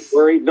 Yes. Don't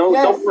worry.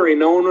 Don't worry.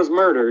 No one was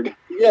murdered.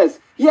 Yes.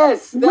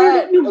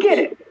 Where did you get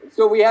it?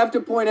 So we have to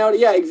point out.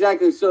 Yeah,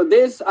 exactly. So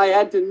this I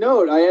had to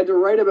note. I had to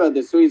write about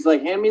this. So he's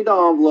like, "Hand me the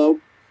envelope,"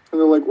 and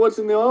they're like, "What's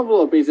in the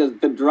envelope?" He says,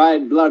 "The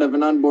dried blood of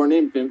an unborn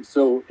infant."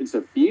 So it's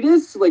a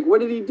fetus. Like,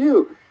 what did he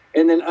do?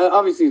 And then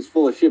obviously it's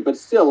full of shit, but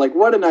still, like,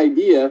 what an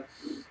idea.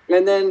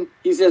 And then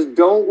he says,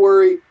 "Don't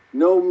worry,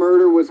 no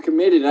murder was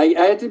committed." I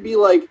had to be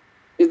like,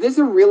 is this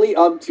a really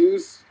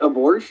obtuse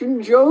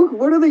abortion joke?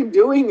 What are they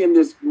doing in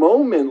this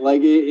moment?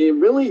 Like, it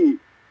really,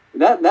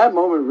 that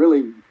moment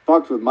really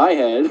fucked with my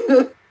head.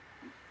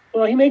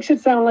 Well, he makes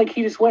it sound like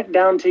he just went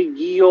down to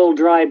ye old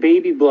dry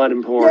baby blood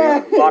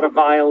emporium, bought a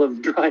vial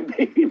of dry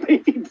baby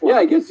blood. Yeah,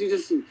 I guess you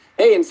just,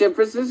 hey, in San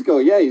Francisco,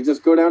 you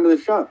just go down to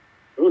the shop.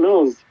 Who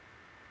knows?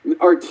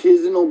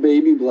 Artisanal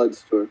baby blood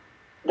store.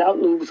 Now,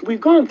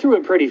 we've gone through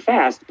it pretty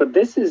fast, but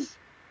this is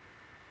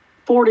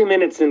 40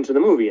 minutes into the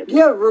movie.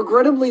 Yeah,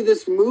 regrettably,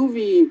 this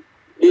movie,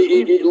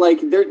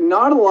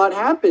 not a lot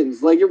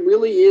happens. Like, it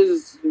really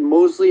is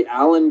mostly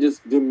Alan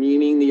just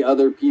demeaning the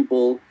other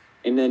people,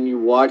 and then you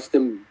watch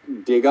them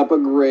dig up a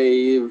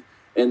grave,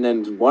 and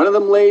then one of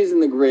them lays in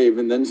the grave,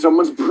 and then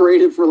someone's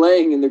paraded for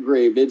laying in the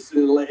grave. It's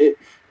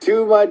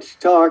too much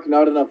talk,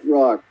 not enough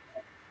rock.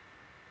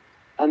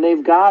 And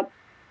they've got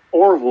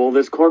Orville,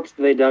 this corpse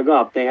that they dug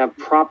up, they have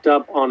propped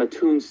up on a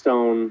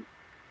tombstone.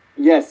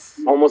 Yes.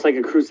 Almost like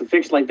a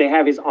crucifixion. Like they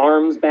have his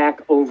arms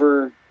back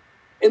over.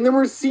 And there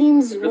were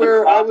scenes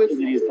where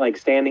he's like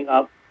standing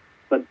up,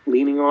 but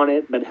leaning on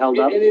it, but held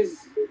up.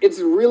 It's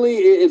a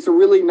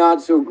really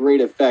not so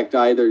great effect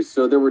either.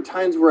 So there were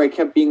times where I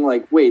kept being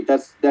like, wait,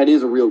 that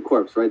is a real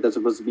corpse, right? That's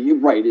supposed to be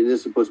right. It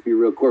is supposed to be a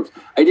real corpse.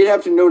 I did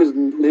have to note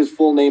his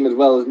full name as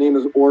well. His name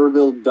is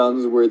Orville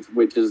Dunsworth,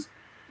 which is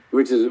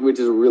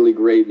a really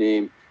great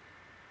name.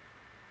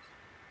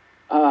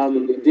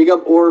 Dig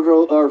up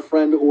Orville, our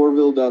friend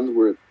Orville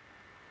Dunsworth.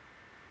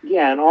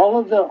 Yeah, and all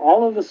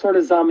of the sort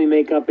of zombie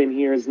makeup in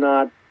here is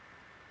not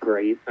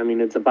great. I mean,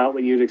 it's about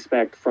what you'd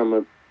expect from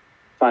a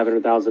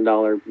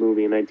 $500,000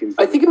 movie in 1970.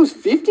 I think it was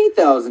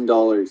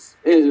 $50,000.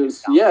 It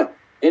was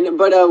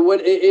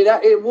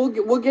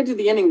we'll get to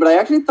the ending. But I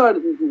actually thought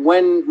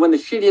when the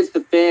shit hits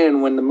the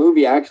fan, when the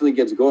movie actually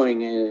gets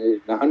going,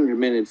 100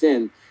 minutes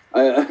in,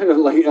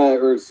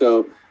 or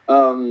so.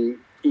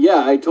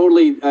 I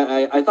totally.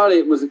 I thought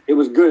it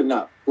was good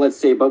enough. Let's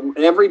say, but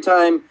every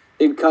time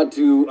they'd cut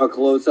to a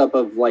close up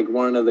of like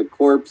one of the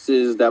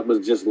corpses that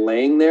was just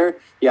laying there,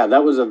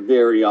 that was a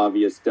very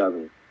obvious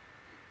dummy.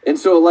 And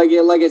so, like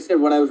I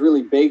said, when I was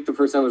really baked the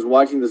first time I was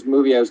watching this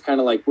movie, I was kind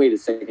of like, wait a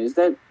second, is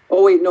that?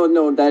 Oh wait,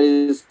 no, that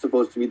is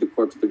supposed to be the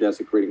corpse they're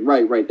desecrating.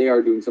 Right. They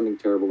are doing something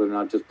terrible. They're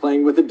not just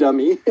playing with a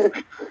dummy.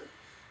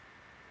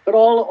 But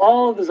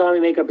all of the zombie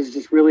makeup is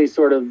just really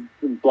sort of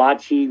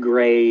blotchy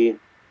gray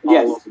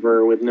all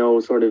over with no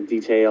sort of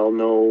detail,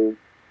 no.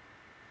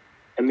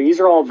 And these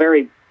are all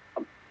very.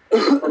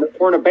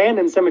 For an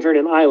abandoned cemetery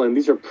on an island,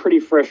 these are pretty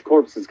fresh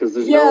corpses because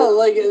there's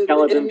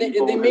skeleton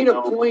people. They made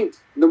a point.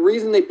 The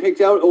reason they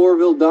picked out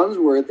Orville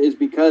Dunsworth is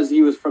because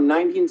he was from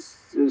 19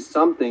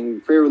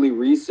 something, fairly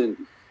recent,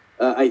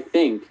 I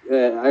think.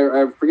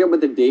 I forget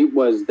what the date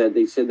was that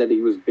they said that he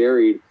was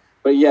buried.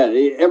 But yeah,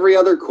 every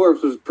other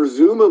corpse was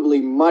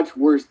presumably much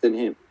worse than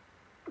him.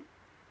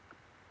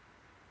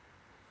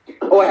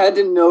 Oh, I had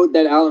to note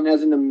that Alan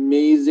has an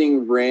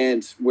amazing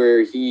rant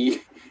where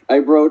I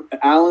wrote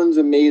Alan's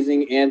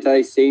amazing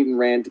anti-Satan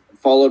rant,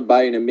 followed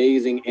by an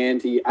amazing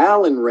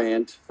anti-Alan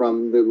rant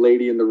from the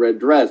lady in the red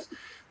dress,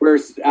 where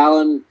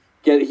Alan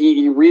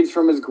he reads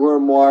from his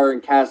grimoire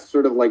and casts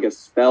sort of like a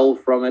spell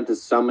from it to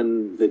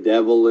summon the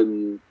devil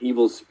and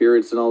evil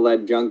spirits and all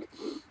that junk.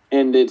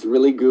 And it's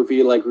really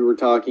goofy, like we were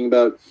talking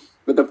about.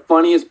 But the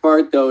funniest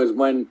part, though, is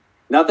when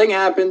nothing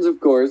happens, of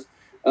course.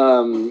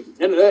 And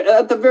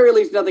at the very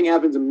least, nothing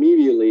happens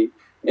immediately.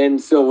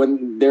 And so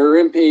when they're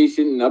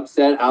impatient and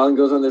upset, Alan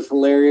goes on this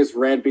hilarious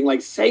rant being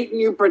like, Satan,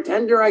 you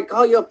pretender, I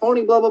call you a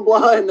phony, blah, blah,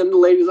 blah. And then the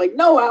lady's like,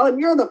 no, Alan,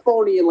 you're the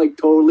phony, and like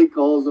totally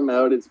calls him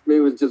out. It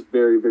was just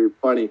very, very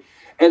funny.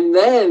 And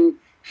then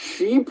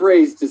she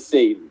prays to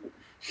Satan.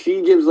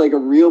 She gives like a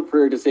real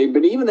prayer to Satan.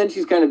 But even then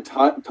she's kind of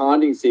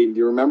taunting Satan. Do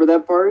you remember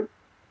that part?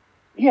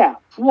 Yeah.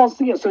 Well,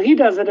 so he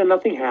does it and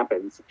nothing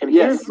happens. And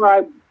here's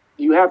why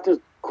you have to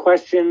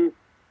question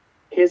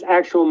his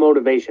actual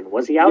motivation.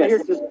 Was he out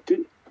here just...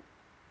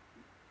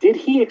 Did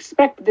he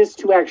expect this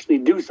to actually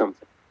do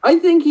something? I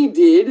think he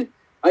did.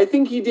 I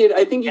think he did.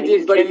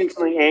 But he's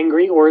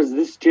angry, or is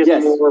this just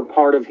more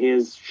part of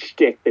his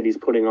shtick that he's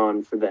putting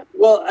on for them?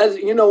 Well, as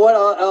you know, what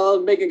I'll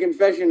make a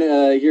confession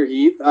here,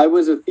 Heath. I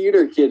was a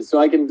theater kid, so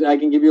I can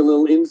give you a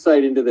little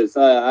insight into this.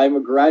 I'm a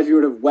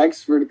graduate of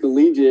Wexford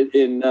Collegiate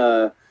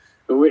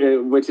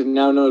which is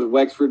now known as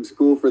Wexford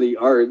School for the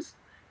Arts,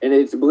 and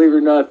it's, believe it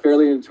or not, a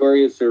fairly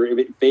notorious or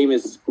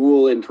famous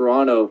school in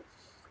Toronto,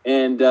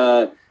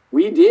 and.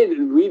 We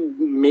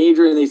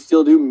major, and they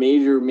still do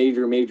major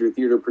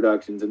theater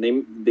productions,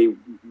 and they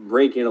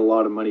rake in a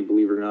lot of money,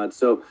 believe it or not.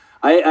 So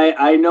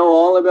I know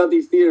all about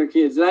these theater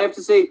kids, and I have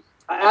to say,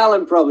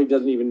 Alan probably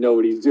doesn't even know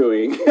what he's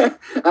doing.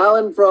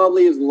 Alan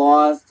probably is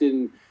lost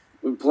in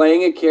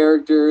playing a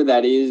character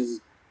that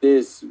is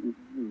this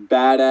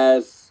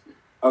badass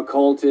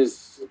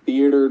occultist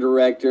theater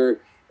director.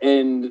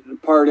 And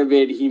part of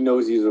it, he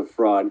knows he's a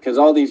fraud. Because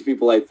all these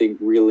people, I think,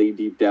 really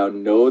deep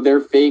down know they're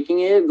faking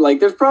it. Like,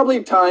 there's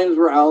probably times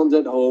where Alan's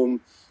at home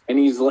and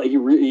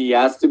he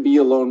has to be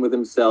alone with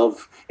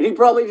himself. And he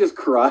probably just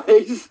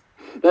cries.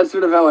 That's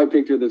sort of how I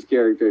picture this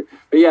character.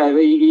 But yeah,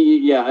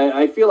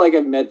 I feel like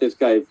I've met this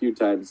guy a few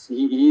times.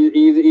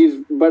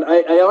 But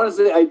I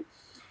honestly,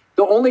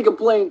 the only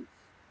complaint...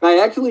 I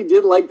actually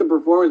did like the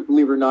performance,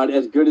 believe it or not,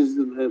 as good as,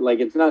 like,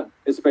 it's not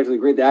especially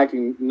great. The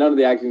acting, none of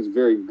the acting is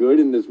very good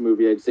in this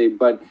movie, I'd say,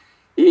 but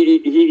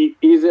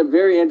he's a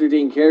very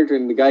entertaining character,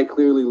 and the guy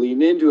clearly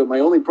leaned into it. My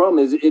only problem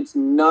is it's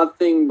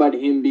nothing but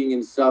him being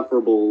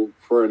insufferable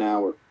for an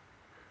hour.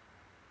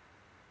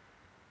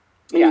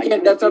 Yeah,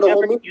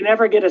 you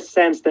never get a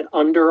sense that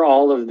under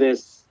all of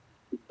this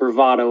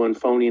bravado and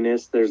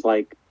phoniness, there's,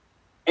 like,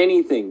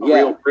 anything,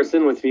 real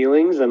person with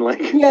feelings and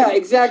like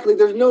exactly.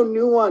 There's no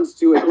nuance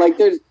to it.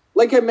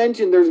 Like I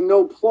mentioned, there's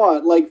no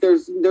plot. Like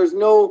there's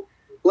no,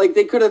 like,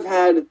 they could have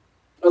had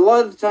a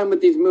lot of the time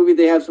with these movies,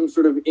 they have some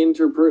sort of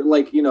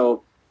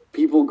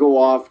people go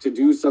off to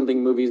do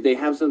something. Movies, they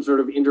have some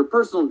sort of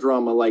interpersonal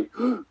drama, like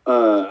an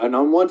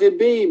unwanted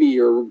baby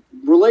or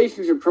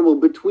relationship trouble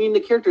between the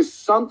characters,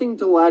 something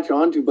to latch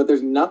onto. But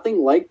there's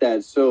nothing like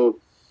that. So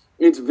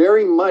it's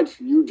very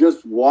much you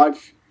just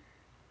watch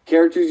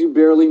characters you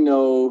barely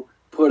know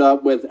put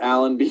up with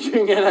Alan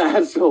being an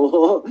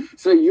asshole.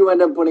 So you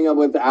end up putting up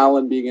with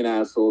Alan being an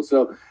asshole.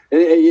 So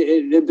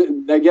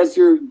I guess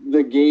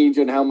the gauge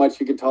on how much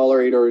you can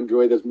tolerate or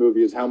enjoy this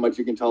movie is how much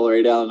you can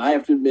tolerate Alan. I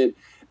have to admit,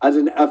 as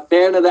a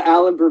fan of the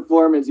Alan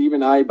performance,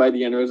 even I, by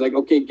the end, I was like,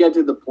 okay, get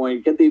to the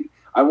point.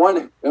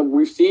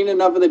 We've seen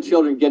enough of the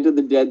children. Get to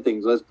the dead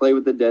things. Let's play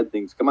with the dead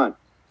things. Come on.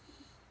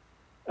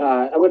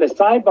 I'm going to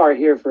sidebar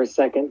here for a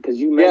second because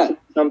you mentioned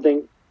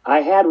something.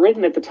 I had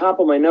written at the top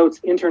of my notes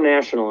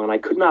international, and I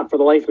could not for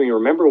the life of me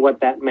remember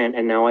what that meant,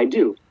 and now I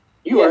do.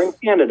 You are in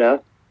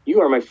Canada.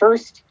 You are my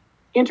first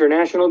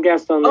international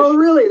guest on this show.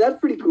 Really? That's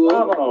pretty cool.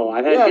 Oh,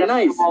 I've had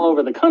guests from all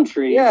over the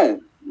country. Yeah.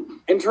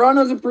 And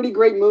Toronto's a pretty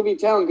great movie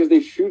town because they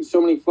shoot so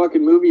many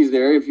fucking movies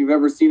there. If you've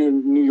ever seen a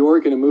New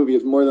York in a movie,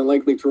 it's more than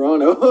likely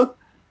Toronto.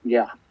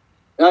 Yeah.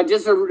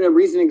 Just a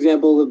recent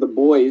example of The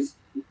Boys.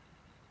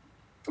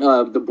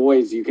 The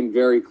Boys, you can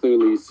very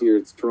clearly see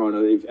it's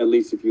Toronto, at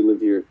least if you live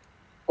here.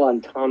 Well,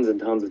 and tons of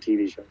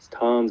TV shows.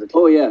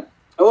 Oh, yeah.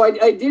 Oh,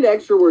 I did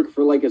extra work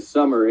for like a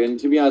summer, and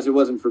to be honest, it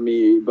wasn't for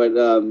me. But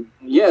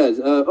yes,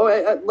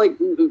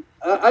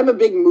 I'm a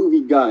big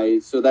movie guy,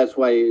 so that's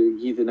why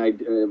Heath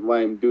and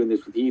why I'm doing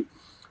this with Heath.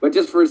 But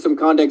just for some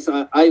context,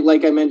 I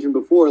like I mentioned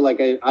before,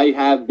 like I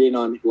have been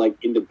on like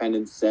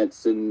independent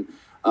sets, and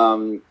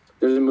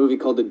there's a movie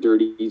called The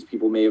Dirties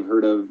people may have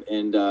heard of,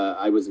 and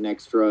I was an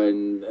extra,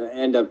 and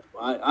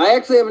I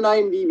actually have an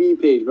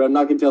IMDb page, but I'm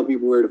not gonna tell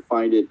people where to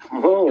find it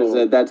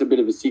because that's a bit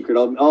of a secret.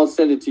 I'll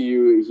send it to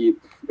you, Heath.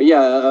 But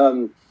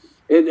yeah,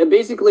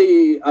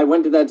 basically I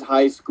went to that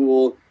high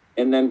school,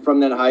 and then from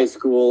that high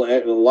school,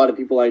 a lot of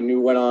people I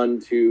knew went on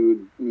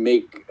to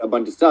make a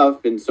bunch of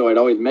stuff, and so I'd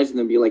always mention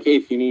them, be like, hey,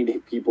 if you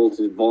need people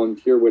to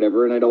volunteer,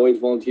 whatever, and I'd always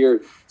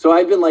volunteer. So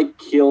I've been like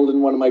killed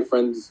in one of my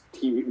friends'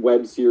 TV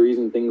web series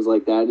and things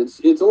like that.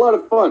 It's a lot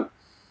of fun.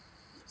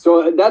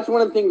 So that's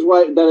one of the things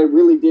that I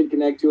really did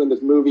connect to in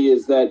this movie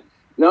is that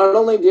not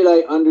only did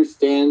I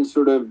understand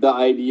sort of the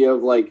idea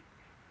of like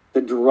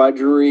the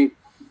drudgery,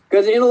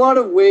 because in a lot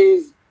of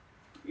ways,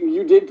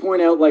 you did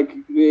point out, like,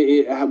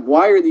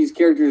 why are these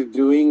characters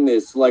doing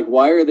this? Like,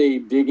 why are they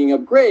digging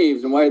up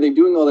graves and why are they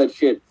doing all that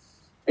shit?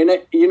 And,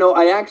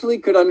 I actually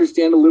could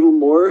understand a little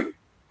more,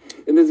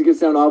 and this is going to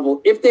sound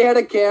awful, if they had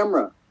a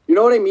camera. You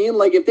know what I mean?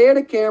 Like, if they had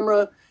a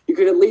camera, you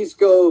could at least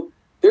go,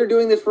 they're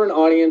doing this for an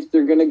audience.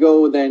 They're going to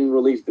go then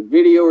release the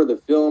video or the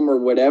film or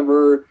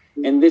whatever,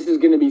 and this is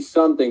going to be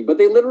something. But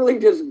they literally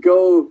just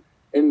go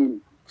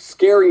and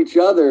scare each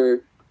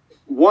other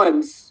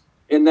once,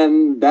 and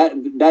then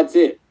that's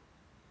it.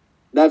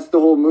 That's the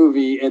whole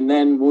movie, and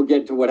then we'll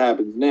get to what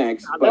happens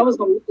next. That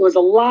was a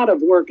lot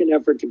of work and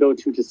effort to go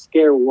to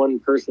scare one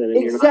person. And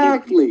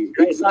exactly.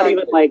 It's not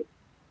even like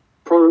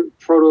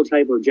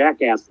prototype or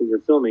Jackass that you're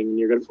filming, and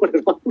you're going to put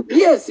it on.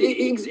 Yes.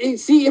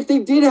 See, if they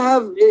did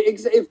have,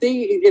 if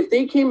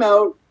they came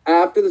out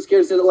after the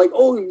scare said like,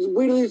 oh,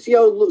 wait till you see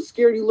how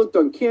scared you looked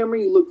on camera.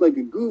 You looked like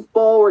a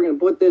goofball. We're going to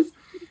put this.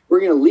 We're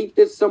going to leak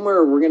this somewhere.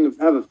 Or we're going to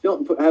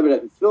have it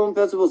at a film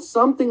festival,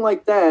 something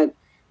like that.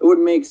 It would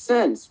make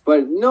sense,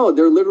 but no,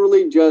 they're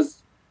literally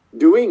just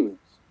doing this.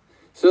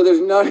 So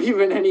there's not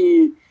even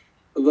any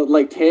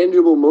like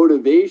tangible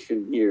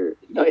motivation here.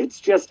 No, it's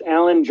just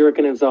Alan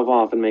jerking himself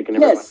off and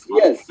making yes.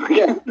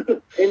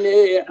 And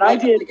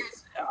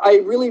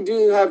I really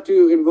do have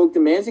to invoke the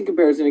Manson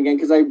comparison again,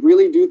 because I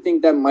really do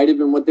think that might have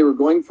been what they were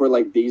going for.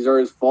 Like, these are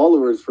his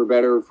followers, for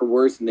better or for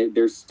worse, and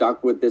they're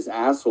stuck with this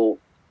asshole,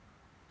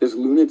 this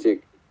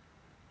lunatic.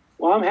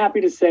 Well, I'm happy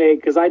to say,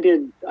 because I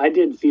did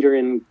theater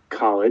in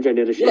college. I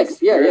did a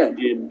Shakespeare. Yeah. I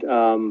did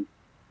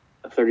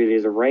 30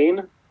 Days of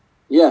Rain.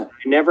 Yeah.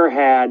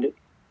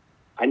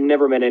 I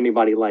never met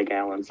anybody like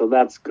Alan, so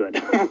that's good.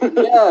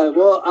 Yeah,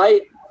 well,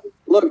 I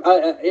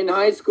in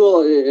high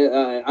school,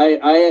 I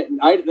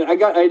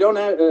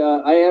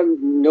have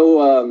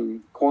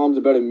no qualms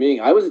about it being.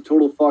 I was a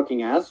total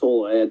fucking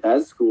asshole at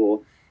that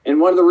school,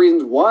 and one of the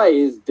reasons why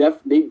is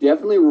they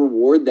definitely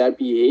reward that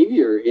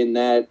behavior in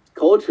that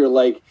culture,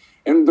 like.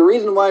 And the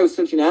reason why I was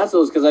such an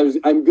asshole is because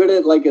I'm good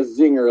at like a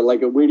zinger,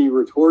 like a witty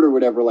retort or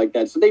whatever like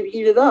that. So they'd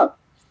eat it up,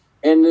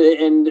 and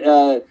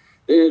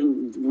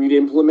we'd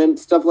implement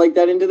stuff like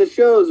that into the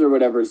shows or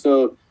whatever.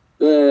 So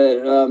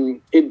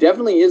it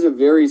definitely is a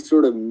very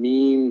sort of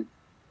mean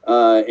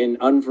and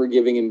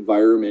unforgiving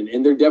environment.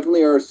 And there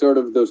definitely are sort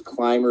of those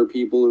climber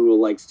people who will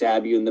like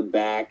stab you in the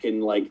back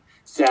and like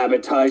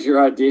sabotage your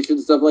audition,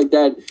 stuff like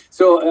that.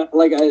 So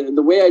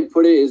the way I'd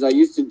put it is I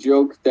used to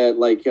joke that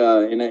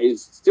and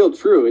it's still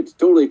true, it's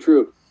totally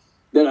true,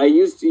 that I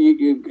used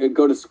to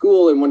go to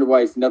school and wonder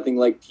why it's nothing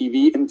like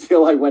TV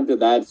until I went to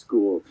that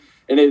school.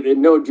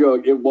 And no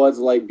joke, it was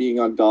like being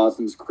on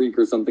Dawson's Creek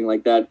or something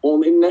like that.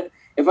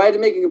 If I had to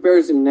make a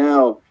comparison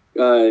now,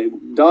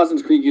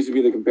 Dawson's Creek used to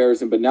be the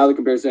comparison, but now the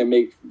comparison I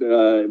make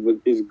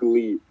is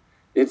Glee.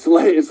 It's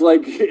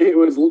like it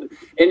was. And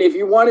if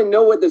you want to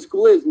know what the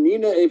school is,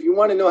 if you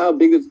want to know how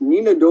big this,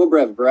 Nina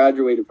Dobrev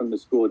graduated from the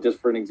school, just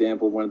for an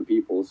example of one of the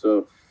people.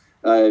 So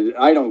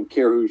I don't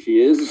care who she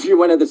is. She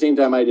went at the same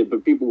time I did,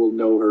 but people will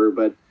know her.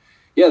 But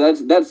yeah,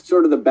 that's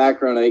sort of the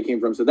background I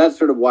came from. So that's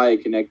sort of why I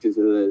connected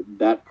to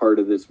that part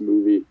of this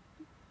movie.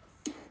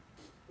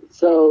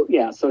 So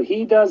yeah, so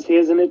he does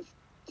his and it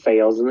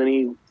fails, and then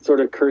he sort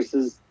of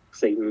curses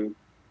Satan.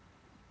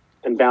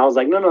 And Val's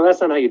like, no, that's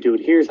not how you do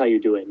it. Here's how you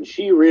do it. And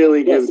she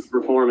really gives the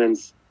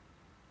performance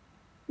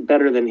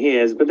better than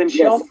his. But then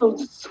she also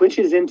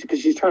switches into, because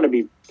she's trying to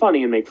be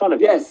funny and make fun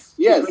of him.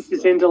 She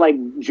switches into like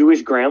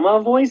Jewish grandma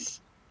voice.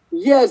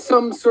 Yeah,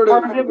 some sort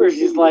of it where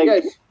she's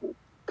like,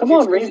 come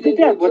on, raise the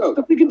dead. What's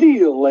the big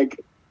deal?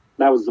 Like,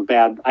 that was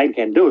I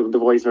can't do the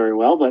voice very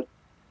well, but.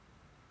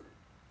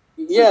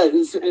 Yeah,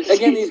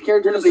 again, these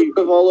characters are sort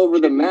of all over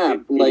the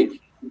map.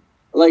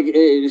 Like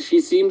she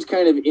seems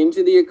kind of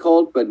into the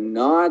occult, but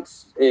not,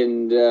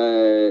 and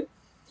I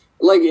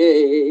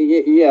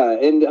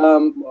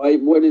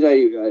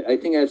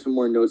think I have some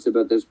more notes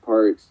about this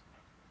part.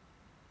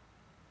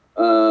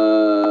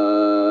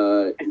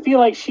 I feel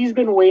like she's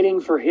been waiting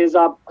for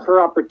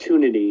her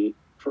opportunity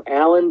for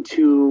Alan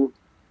to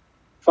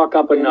fuck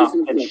up enough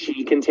that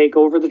she can take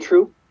over the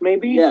troop.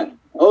 maybe. Yeah.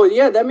 Oh,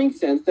 yeah, that makes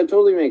sense. That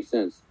totally makes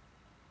sense.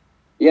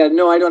 Yeah,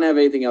 no, I don't have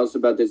anything else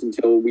about this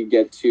until we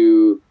get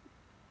to...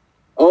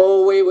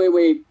 Oh,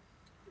 wait.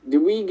 Did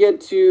we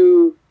get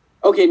to...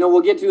 Okay, no,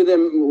 we'll get to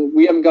them.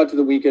 We haven't got to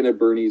the Weekend at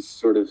Bernie's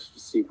sort of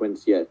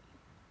sequence yet.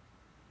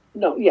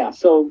 No, yeah.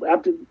 So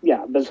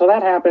so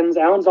that happens.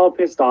 Alan's all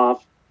pissed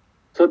off.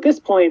 So at this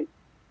point,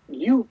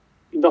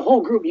 the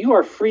whole group, you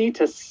are free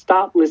to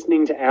stop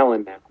listening to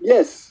Alan now.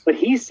 Yes. But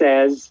he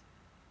says,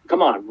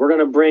 come on, we're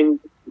going to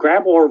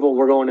grab Orville,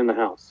 we're going in the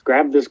house.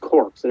 Grab this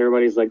corpse. And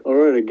everybody's like, all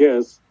right, I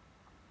guess.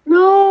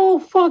 No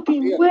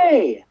fucking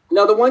way.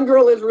 Now, the one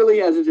girl is really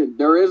hesitant.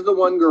 There is the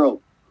one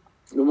girl.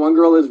 The one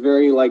girl is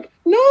very like,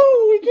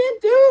 no, we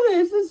can't do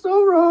this. It's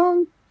so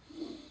wrong.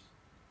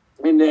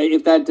 And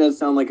if that does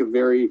sound like a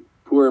very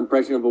poor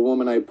impression of a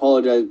woman, I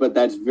apologize, but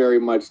that's very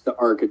much the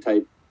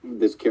archetype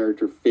this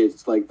character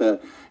fits. Like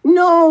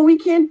no, we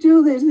can't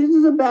do this. This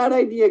is a bad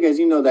idea. Guys,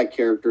 you know that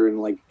character in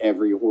like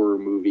every horror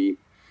movie.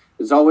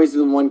 There's always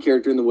the one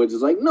character in the woods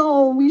is like,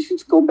 no, we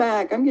should go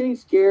back. I'm getting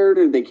scared,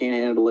 or they can't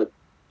handle it.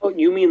 Oh,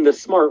 you mean the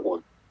smart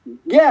one?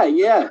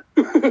 Yeah.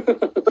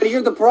 But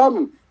here's the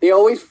problem. They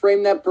always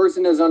frame that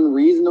person as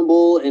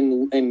unreasonable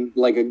and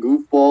like a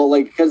goofball,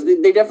 like, because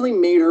they definitely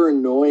made her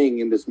annoying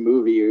in this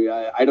movie.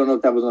 I don't know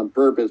if that was on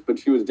purpose, but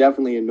she was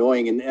definitely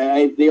annoying.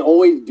 And they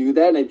always do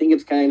that. And I think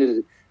it's kind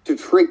of to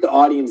trick the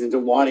audience into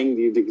wanting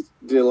you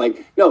to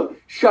like, no,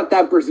 shut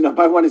that person up.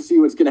 I want to see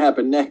what's going to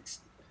happen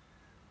next.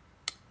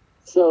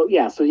 So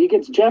he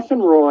gets Jeff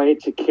and Roy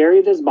to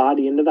carry this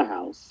body into the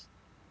house.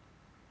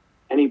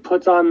 And he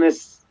puts on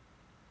this...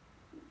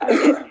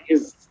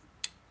 his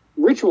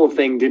ritual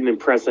thing didn't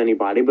impress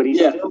anybody, but he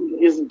still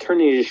isn't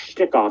turning his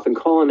shtick off and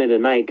calling it a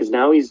night, because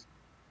now he's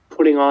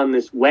putting on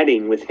this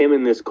wedding with him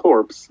and this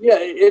corpse. Yeah,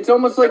 it's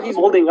almost like he's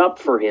holding up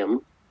for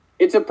him.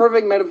 It's a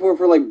perfect metaphor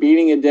for like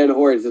beating a dead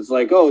horse. It's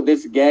like, oh,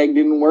 this gag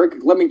didn't work.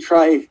 Let me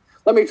try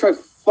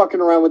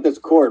fucking around with this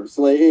corpse.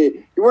 Like,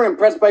 you weren't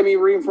impressed by me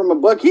reading from a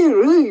book.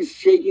 He's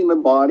shaking the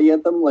body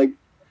at them like.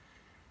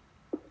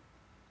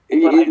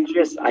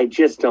 I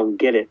just don't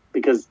get it,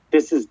 because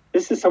this is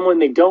someone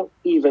they don't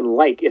even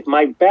like. If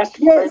my best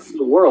friend in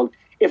the world,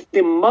 if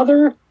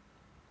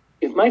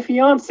my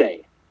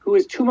fiance, who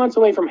is 2 months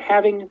away from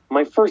having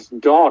my first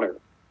daughter,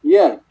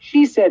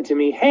 she said to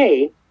me,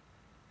 "Hey,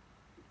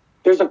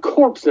 there's a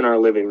corpse in our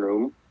living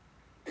room."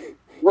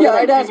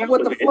 I'd ask,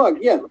 what the fuck?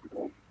 Yeah,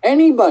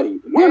 anybody.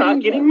 We're not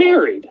getting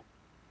married.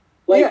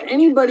 Like,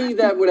 anybody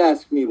that would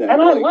ask me that,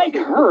 and I like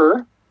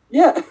her.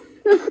 Yeah.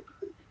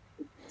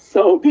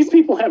 So these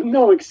people have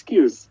no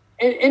excuse.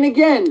 And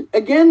again,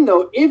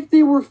 though, if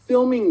they were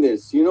filming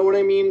this, you know what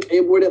I mean?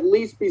 It would at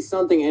least be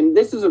something. And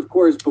this is, of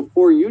course,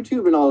 before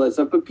YouTube and all that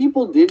stuff. But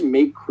people did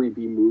make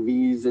creepy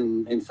movies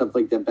and stuff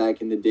like that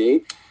back in the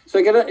day. So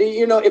I gotta,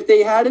 if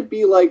they had it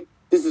be like,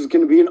 this is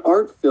going to be an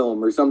art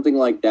film or something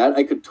like that,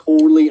 I could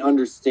totally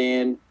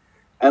understand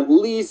at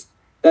least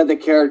that the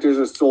characters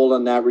are sold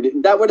on that.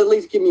 That would at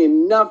least give me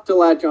enough to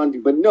latch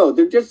onto. But no,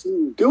 they're just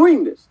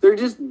doing this. They're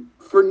just...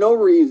 for no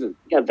reason.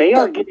 Yeah, they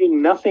are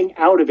getting nothing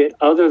out of it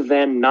other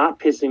than not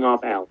pissing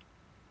off Alan.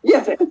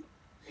 Yeah.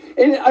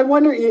 And I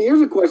wonder, here's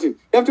a question.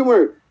 You have to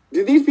wonder,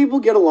 do these people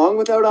get along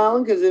without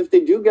Alan? Because if they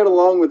do get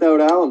along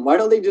without Alan, why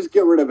don't they just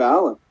get rid of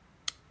Alan?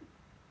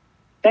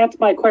 That's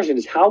my question,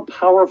 is how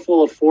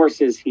powerful a force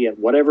is he at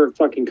whatever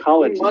fucking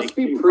college? He must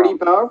be pretty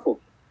powerful.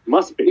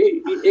 Must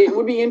be. It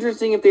would be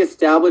interesting if they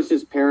established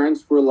his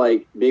parents were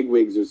like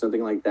bigwigs or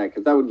something like that,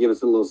 because that would give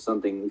us a little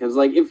something. Because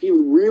like if he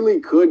really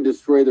could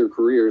destroy their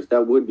careers,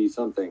 that would be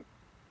something.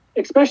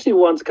 Especially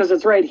once, because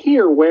it's right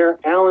here where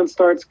Alan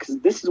starts. Because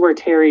this is where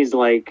Terry's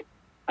like,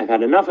 "I've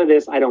had enough of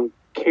this. I don't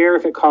care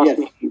if it costs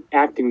me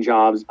acting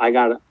jobs. I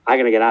gotta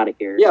get out of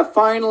here." Yeah,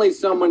 finally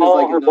someone Paul,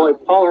 is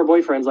like, Paul, her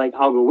boyfriend's like,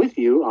 "I'll go with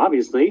you,"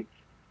 obviously,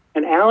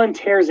 and Alan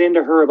tears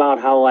into her about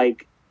how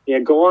like, "Yeah,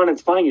 go on,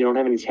 it's fine. You don't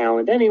have any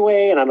talent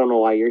anyway, and I don't know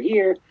why you're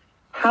here."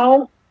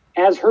 How,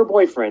 as her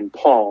boyfriend,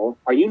 Paul,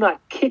 are you not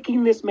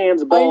kicking this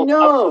man's ball?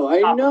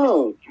 I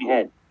know.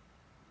 Head?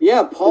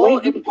 Yeah, Paul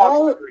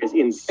is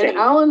insane. And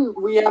Alan,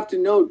 we have to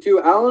note too,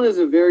 Alan is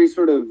a very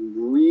sort of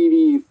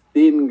greedy,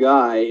 thin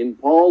guy, and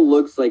Paul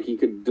looks like he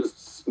could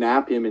just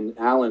snap him and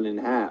Alan in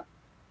half.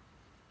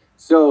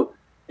 So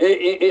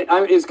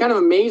it's kind of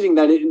amazing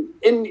that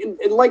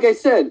and like I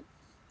said,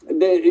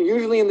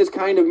 usually in this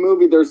kind of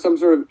movie, there's some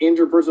sort of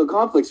interpersonal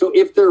conflict. So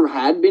if there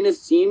had been a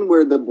scene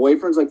where the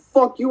boyfriend's like,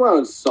 "Fuck you," out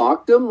and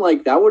socked him,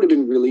 like that would have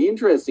been really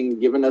interesting,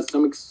 given us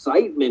some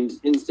excitement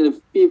instead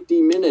of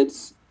 50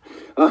 minutes,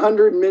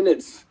 100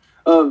 minutes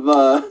of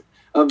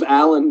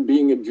Alan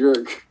being a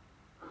jerk.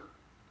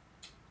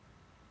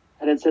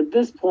 And it's at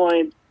this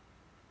point,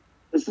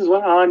 this is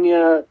when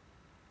Anya,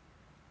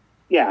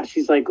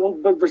 she's like, "Oh,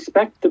 but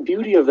respect the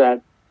beauty of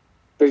that.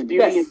 There's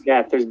beauty in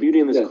that. There's beauty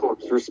in this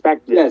corpse.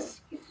 Respect it." Yes.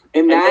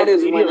 And that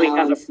is when Alan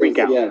has a freak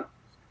out. Yeah.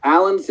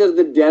 Alan says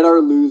the dead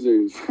are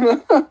losers.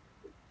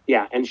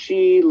 Yeah, and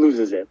she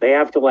loses it. They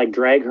have to like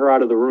drag her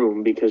out of the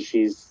room because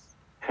she's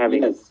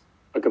having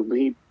a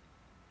complete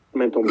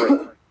mental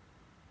break.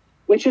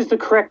 Which is the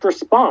correct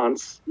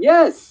response.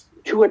 Yes.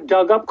 to a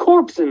dug-up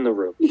corpse in the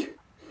room?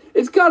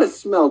 It's got to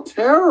smell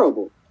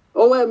terrible.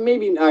 Oh, well,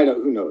 maybe, I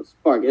don't, who knows?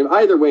 Fuck,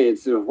 either way,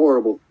 it's a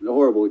horrible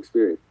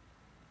experience.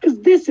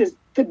 Because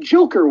the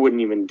Joker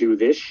wouldn't even do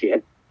this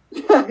shit.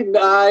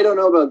 I don't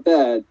know about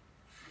that.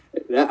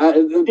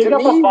 Dig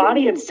up a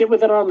body and sit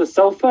with it on the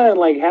sofa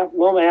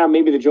and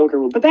maybe the Joker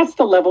will. But that's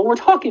the level we're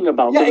talking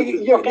about. Yeah,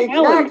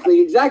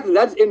 exactly.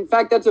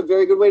 That's a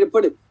very good way to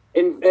put it.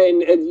 And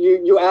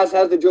you asked,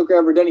 has the Joker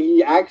ever done it?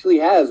 He actually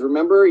has.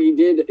 Remember, he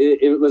did.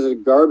 It was a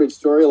garbage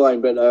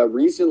storyline, but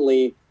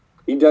recently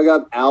he dug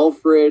up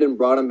Alfred and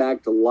brought him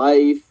back to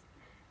life.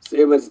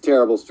 It was a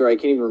terrible story. I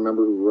can't even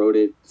remember who wrote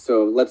it,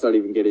 so let's not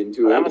even get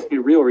into it. That must be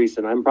real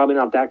recent. I'm probably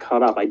not that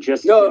caught up.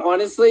 No,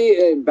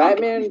 honestly,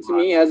 Batman to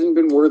me hasn't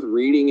been worth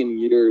reading in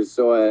years.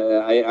 So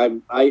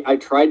I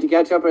tried to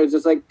catch up. I was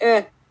just like,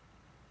 eh.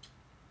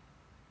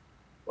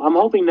 I'm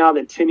hoping now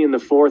that Tynion the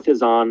Fourth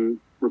is on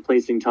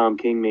replacing Tom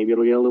King, maybe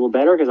it'll get a little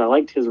better because I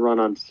liked his run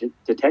on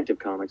Detective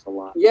Comics a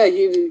lot.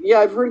 Yeah,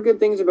 I've heard good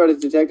things about his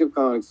Detective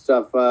Comics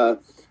stuff.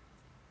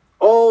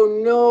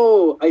 Oh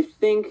no,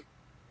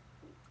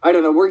 I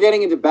don't know. We're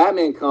getting into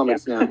Batman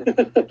comics now.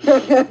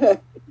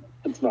 That's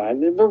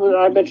fine.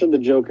 I mentioned the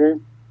Joker.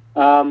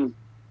 And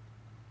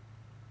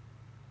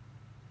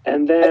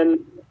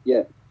then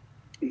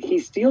he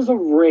steals a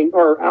ring,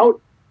 or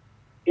out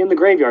in the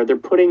graveyard, they're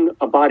putting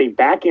a body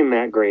back in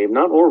that grave,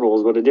 not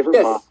Orville's, but a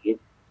different body.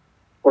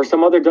 Or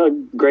some other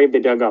grave they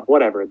dug up,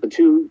 whatever. The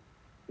two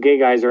gay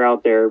guys are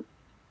out there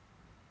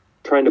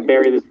trying to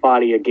bury this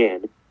body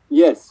again.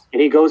 Yes. And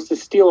he goes to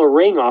steal a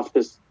ring off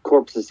this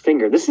corpse's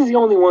finger. This is the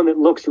only one that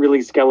looks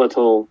really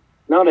skeletal.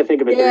 Now that I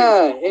think of it.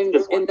 Yeah,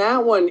 and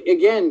that one,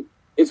 again,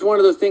 it's one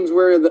of those things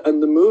where in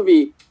the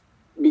movie,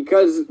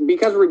 because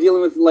we're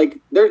dealing with,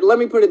 let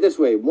me put it this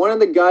way. One of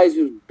the guys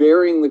who's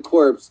burying the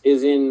corpse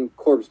is in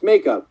corpse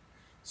makeup.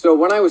 So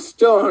when I was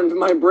stoned,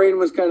 my brain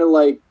was kind of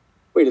like,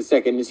 wait a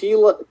second, is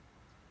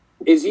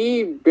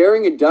he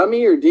burying a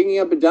dummy or digging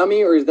up a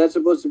dummy, or is that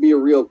supposed to be a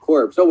real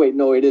corpse? Oh, wait,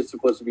 no, it is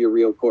supposed to be a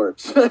real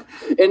corpse. And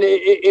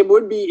it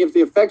would be, if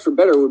the effects were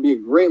better, it would be a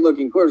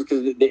great-looking corpse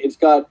because it's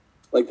got,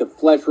 the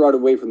flesh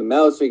rotted away from the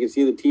mouth so you can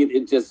see the teeth.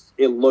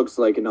 It looks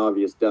like an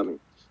obvious dummy.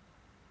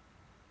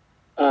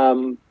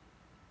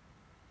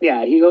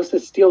 Yeah, he goes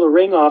to steal the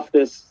ring off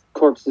this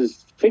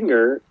corpse's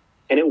finger,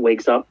 and it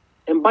wakes up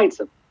and bites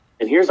him.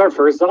 And here's our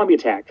first zombie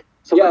attack.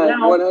 So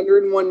now,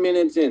 101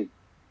 minutes in.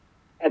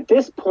 At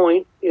this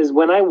point is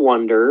when I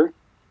wonder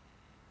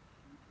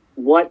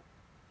what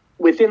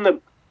within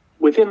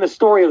the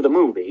story of the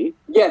movie.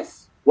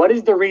 Yes. What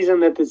is the reason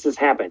that this has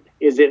happened?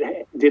 Is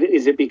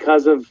it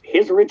because of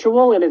his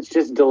ritual and it's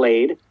just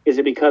delayed? Is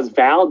it because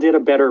Val did a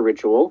better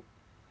ritual?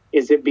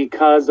 Is it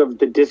because of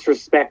the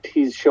disrespect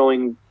he's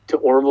showing to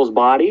Orville's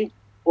body?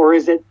 Or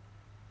is it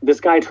this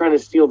guy trying to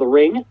steal the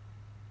ring?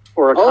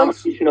 Or a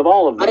combination of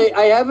all of them?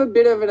 I have a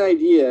bit of an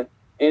idea.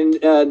 And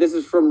this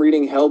is from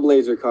reading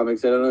Hellblazer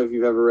comics. I don't know if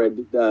you've ever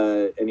read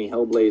any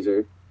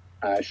Hellblazer.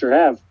 I sure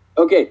have.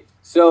 Okay,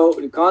 so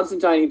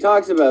Constantine, he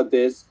talks about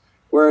this,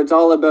 where it's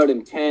all about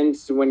intent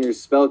when you're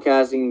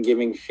spellcasting and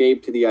giving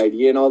shape to the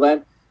idea and all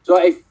that. So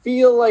I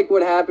feel like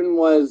what happened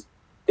was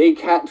they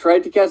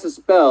tried to cast a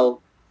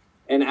spell,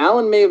 and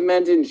Alan may have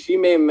meant it and she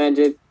may have meant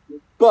it,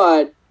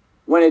 but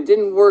when it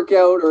didn't work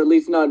out, or at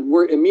least not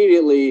work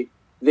immediately,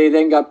 they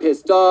then got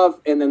pissed off,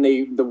 and then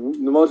the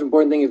most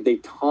important thing is they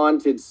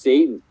taunted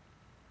Satan.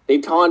 They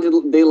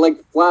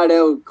flat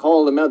out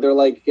called him out. They're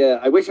like,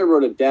 I wish I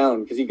wrote it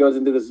down, because he goes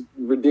into this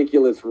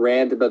ridiculous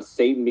rant about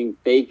Satan being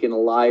fake and a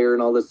liar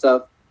and all this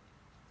stuff.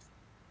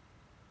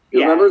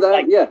 You remember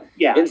that?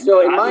 Yeah. And so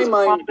in my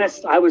mind...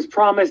 I was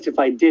promised if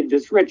I did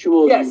this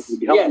ritual, you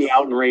would help me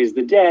out and raise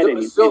the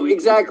dead. So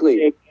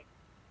exactly.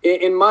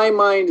 In my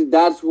mind,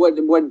 that's what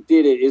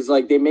did it, is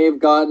they may have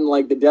gotten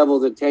the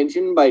devil's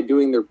attention by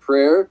doing their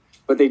prayer,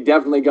 but they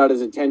definitely got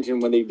his attention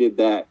when they did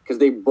that, because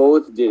they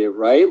both did it,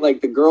 right?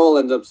 The girl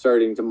ends up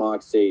starting to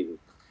mock Satan.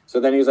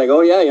 So then he was like,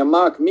 oh yeah, you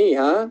mock me,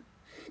 huh?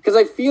 Because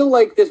I feel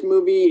like this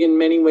movie in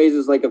many ways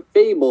is like a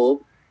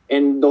fable,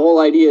 and the whole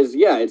idea is,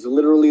 it's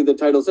literally, the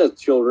title says,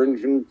 children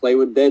shouldn't play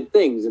with dead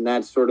things, and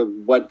that's sort of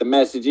what the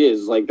message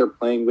is. They're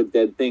playing with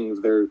dead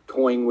things. They're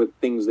toying with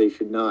things they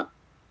should not.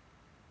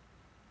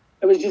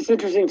 It was just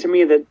interesting to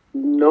me that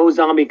no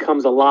zombie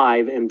comes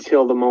alive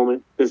until the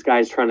moment this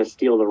guy's trying to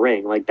steal the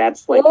ring.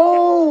 That's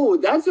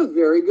that's a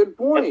very good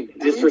point.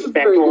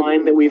 Disrespect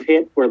line that we've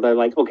hit, where they're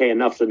like, okay,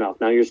 enough's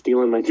enough. Now you're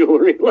stealing my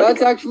jewelry.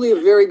 That's actually a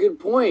very good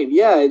point.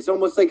 Yeah, it's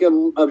almost like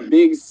a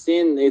big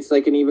sin. It's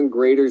like an even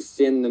greater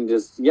sin than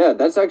just,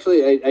 that's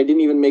actually, I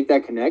didn't even make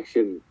that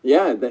connection.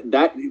 Yeah,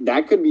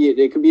 that could be it.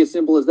 It could be as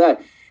simple as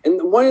that.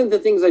 And one of the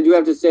things I do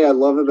have to say I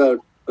love about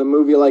a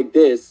movie like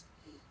this,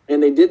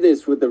 and they did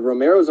this with the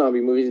Romero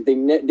zombie movies,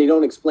 they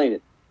don't explain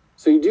it.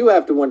 So you do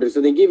have to wonder. So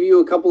they give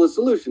you a couple of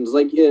solutions.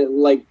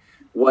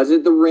 Was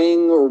it the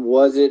ring, or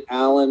was it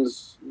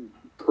Alan's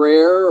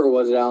prayer, or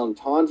was it Alan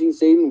taunting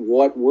Satan?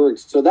 What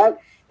works? So that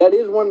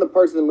is one of the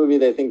parts of the movie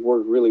that I think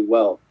worked really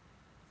well.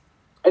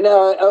 And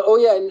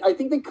and I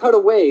think they cut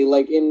away,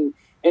 in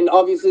and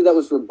obviously that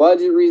was for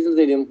budget reasons.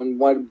 They didn't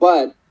want,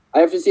 but I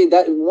have to say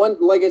that one,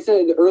 like I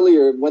said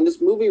earlier, when this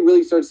movie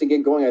really starts to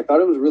get going, I thought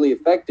it was really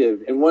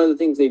effective. And one of the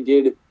things they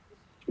did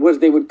was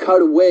they would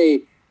cut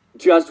away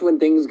just when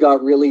things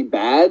got really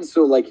bad.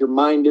 So like your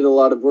mind did a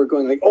lot of work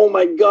going like, oh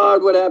my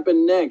God, what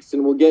happened next?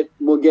 And we'll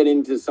get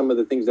into some of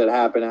the things that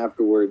happen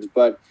afterwards.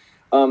 But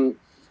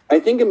I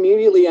think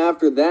immediately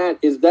after that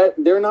is that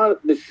they're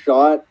not the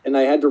shot, and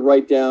I had to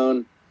write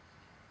down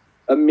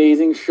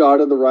amazing shot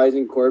of the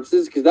rising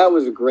corpses, because that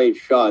was a great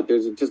shot.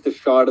 There's just a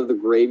shot of the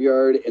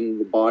graveyard and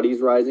the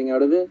bodies rising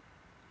out of it.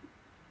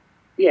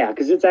 Yeah,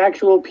 because it's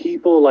actual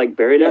people like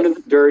buried under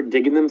the dirt,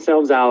 digging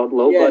themselves out,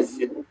 low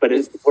budget, but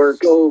it works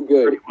so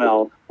good. Pretty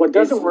well. What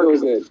doesn't work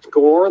is the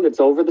score that's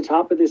over the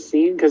top of this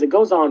scene, because it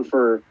goes on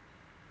for,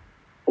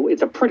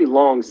 it's a pretty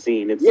long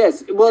scene.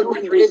 It's 2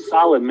 or 3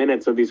 solid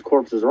minutes of these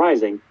corpses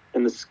rising,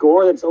 and the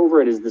score that's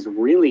over it is this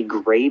really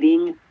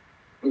grating.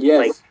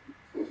 Yes.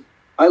 Like,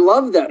 I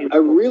love that. I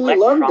really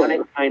love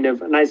that. Kind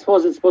of, and I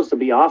suppose it's supposed to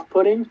be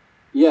off-putting.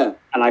 Yeah.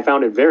 And I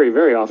found it very,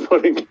 very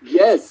off-putting.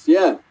 Yes,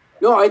 yeah.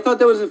 No, I thought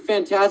that was a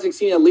fantastic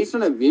scene, at least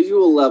on a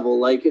visual level.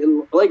 Like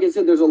I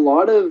said, there's a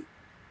lot of,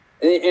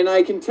 and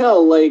I can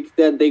tell, like,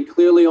 that they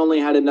clearly only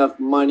had enough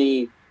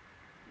money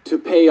to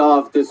pay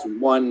off this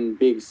one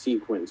big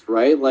sequence,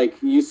 right?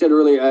 Like you said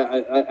earlier,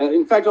 I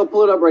in fact, I'll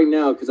pull it up right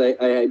now because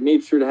I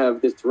made sure to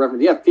have this to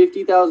reference. Yeah,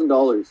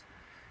 $50,000.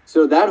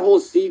 So that whole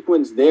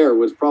sequence there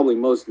was probably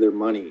most of their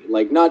money.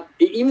 Like not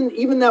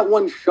even that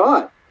one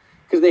shot,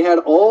 because they had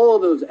all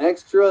of those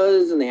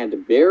extras and they had to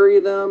bury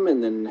them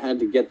and then had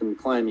to get them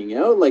climbing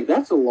out. Like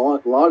that's a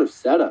lot of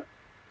setup.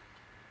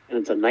 And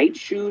it's a night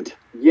shoot.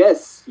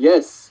 Yes.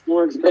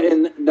 More expensive.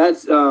 And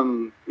that's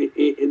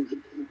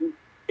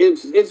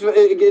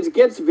it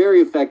gets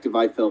very effective,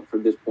 I felt,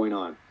 from this point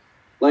on.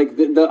 Like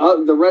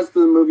the rest of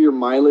the movie, your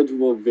mileage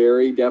will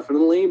vary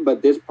definitely,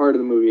 but this part of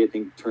the movie I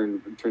think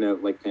turned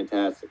out like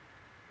fantastic.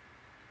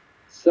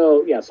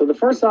 So the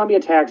first zombie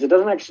attacks, it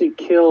doesn't actually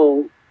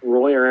kill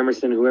Roy or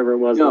Emerson, whoever it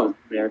was that was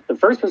there. The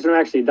first person to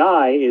actually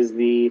die is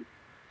the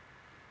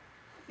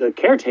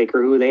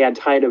caretaker who they had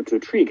tied up to a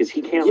tree because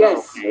he can't run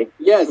away.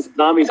 Yes. So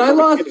zombies. And I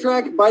lost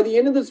track by the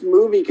end of this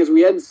movie because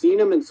we hadn't seen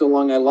him in so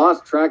long. I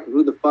lost track of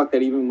who the fuck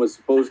that even was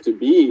supposed to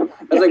be. I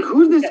was like,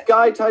 who's this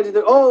guy tied to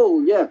the?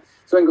 Oh yeah.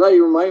 So I'm glad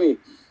you remind me.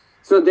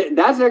 So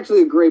that's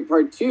actually a great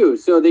part too.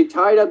 So they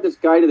tied up this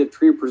guy to the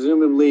tree,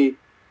 presumably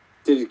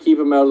to keep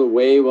him out of the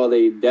way while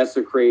they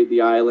desecrate the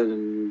island.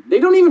 And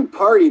they don't even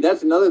party.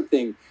 That's another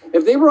thing.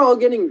 If they were all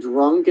getting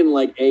drunk and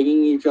like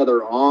egging each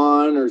other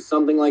on or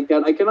something like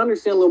that, I can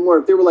understand a little more.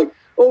 If they were like,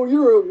 oh,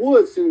 you're a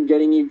wuss and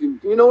getting you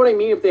know what I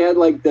mean? If they had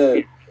like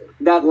that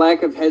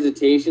lack of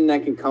hesitation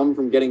that can come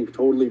from getting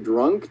totally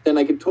drunk, then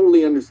I could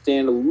totally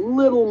understand a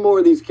little more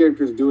of these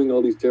characters doing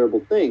all these terrible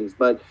things.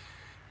 But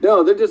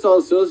no, they're just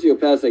all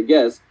sociopaths, I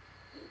guess.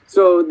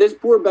 So this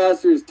poor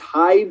bastard is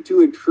tied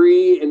to a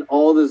tree, and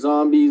all the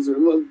zombies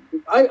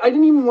I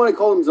didn't even want to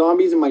call them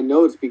zombies in my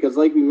notes because,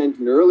 like we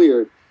mentioned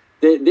earlier,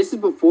 this is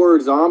before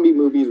zombie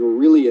movies were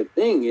really a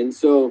thing. And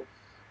so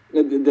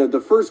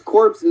the first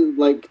corpse is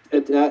like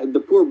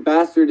the poor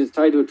bastard is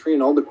tied to a tree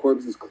and all the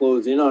corpses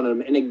close in on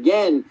him. And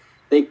again,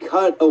 they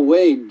cut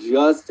away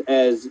just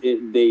as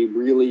they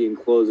really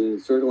enclose and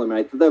encircle him. And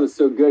I thought that was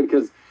so good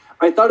because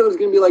I thought it was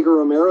going to be like a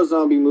Romero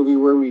zombie movie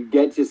where we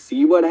get to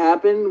see what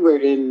happened,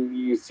 wherein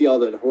you see all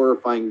that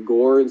horrifying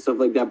gore and stuff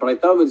like that. But I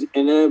thought it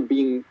ended up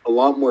being a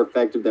lot more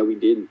effective that we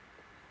didn't.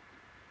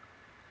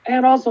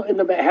 And also,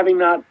 having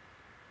not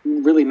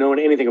really known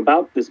anything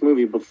about this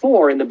movie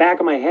before, in the back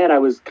of my head, I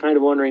was kind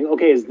of wondering,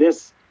 okay, is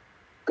this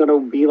going to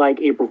be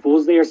like April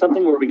Fool's Day or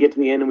something where we get to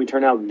the end and we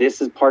turn out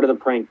this is part of the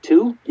prank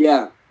too?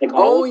 Yeah. Like,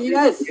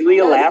 really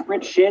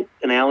elaborate shit,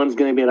 and Alan's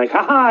going to be like,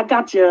 haha,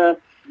 gotcha.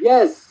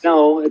 Yes.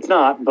 No, it's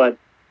not, but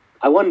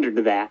I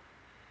wondered that.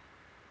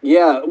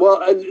 Yeah, well,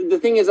 the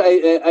thing is,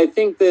 I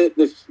think that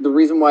the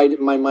reason why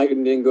my mind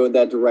didn't go in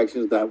that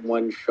direction is that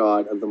one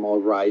shot of them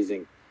all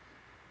rising.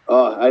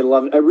 Oh, I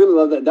really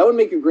love that. That would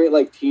make a great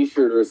like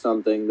T-shirt or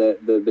something.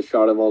 That the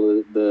shot of all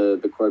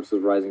the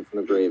corpses rising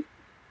from the grave.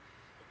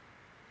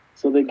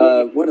 So they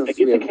get,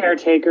 the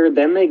caretaker,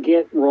 then they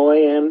get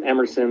Roy and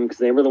Emerson because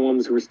they were the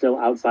ones who were still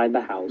outside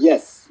the house.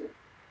 Yes.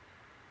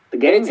 The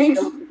gang takes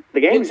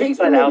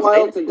them a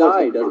while to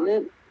die, doesn't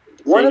it?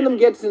 One of them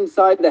gets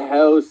inside the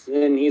house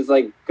and he's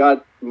like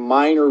got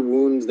minor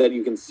wounds that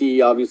you can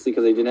see, obviously,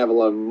 because they didn't have a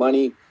lot of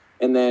money.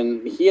 And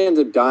then he ends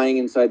up dying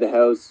inside the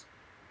house.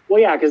 Well,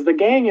 yeah, because the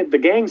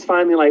gang's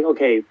finally like,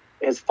 okay,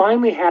 has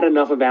finally had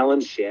enough of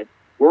Alan's shit.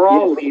 We're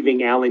all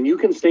leaving, Alan. You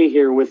can stay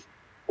here with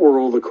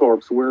Oral the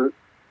corpse.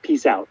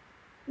 Peace out.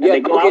 And they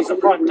go out the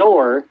front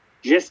door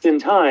just in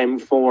time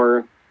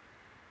for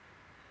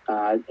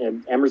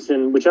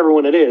Emerson, whichever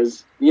one it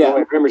is,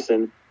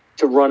 Emerson,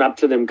 to run up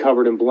to them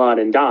covered in blood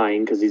and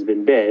dying because he's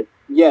been bit.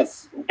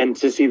 Yes. And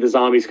to see the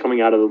zombies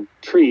coming out of the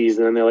trees,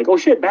 and then they're like, oh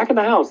shit, back in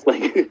the house.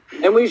 Like,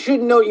 and we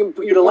should note, you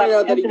pointed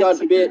out that he got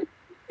bit.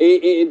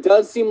 It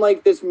does seem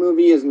like this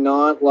movie is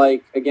not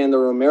like, again, the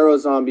Romero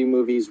zombie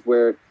movies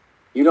where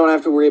You don't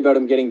have to worry about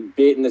him getting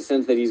bit in the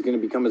sense that he's going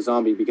to become a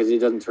zombie because he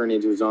doesn't turn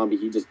into a zombie.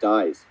 He just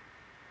dies.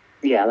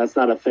 Yeah, that's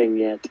not a thing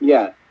yet.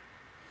 Yeah.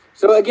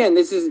 So again,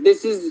 this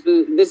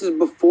is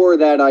before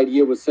that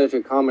idea was such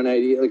a common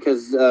idea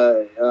because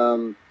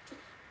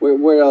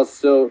where else?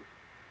 So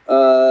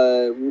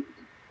are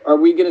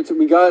we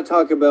we gotta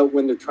talk about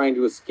when they're trying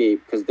to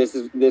escape because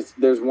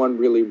there's one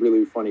really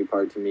really funny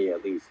part to me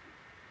at least.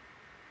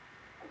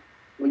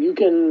 Well,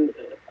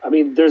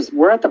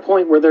 we're at the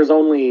point where there's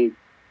only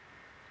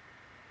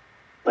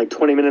like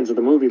 20 minutes of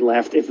the movie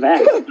left, if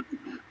that.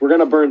 We're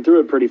gonna burn through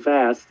it pretty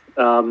fast.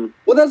 Well,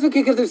 that's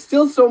okay because there's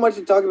still so much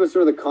to talk about.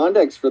 Sort of the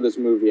context for this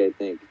movie, I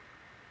think.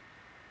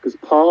 Because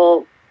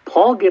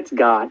Paul gets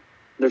got.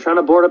 They're trying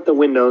to board up the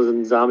windows,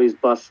 and zombies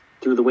bust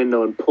through the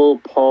window and pull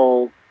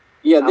Paul.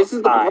 Yeah, this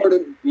is the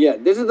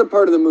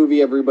part of the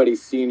movie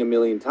everybody's seen a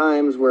million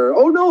times. Where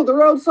oh no,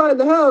 they're outside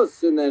the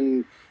house, and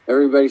then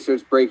everybody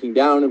starts breaking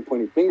down and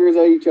pointing fingers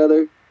at each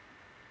other.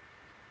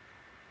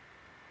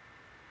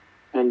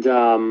 And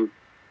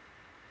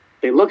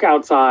they look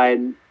outside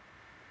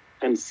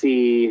and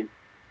see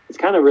it's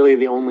kind of really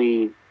the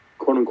only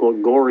quote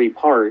unquote gory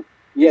part.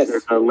 Yes.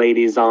 There's a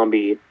lady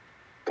zombie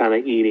kind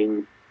of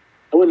eating.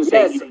 I wouldn't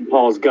say eating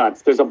Paul's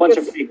guts. There's a bunch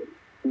of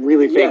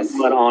really fake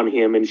blood on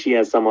him, and she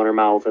has some on her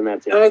mouth, and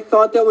that's it. And I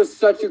thought that was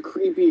such a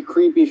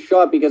creepy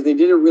shot because they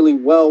did it really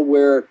well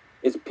where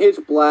it's pitch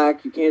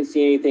black, you can't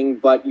see anything,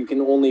 but you can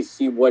only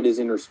see what is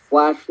in her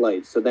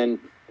flashlight. So then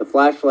the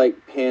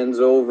flashlight pans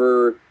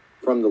over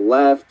from the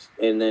left,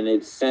 and then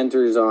it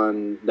centers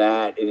on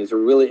that, and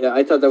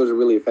I thought that was a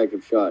really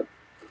effective shot.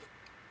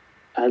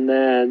 And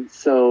then,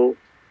 so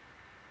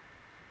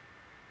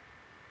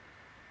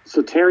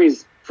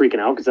Terry's freaking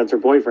out because that's her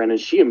boyfriend, and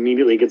she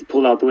immediately gets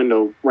pulled out the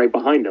window right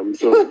behind him.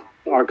 So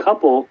our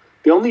couple,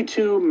 the only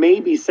two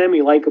maybe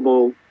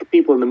semi-likable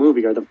people in the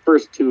movie are the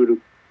first two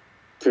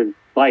to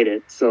bite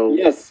it. So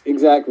yes,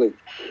 exactly.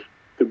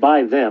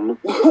 Goodbye them.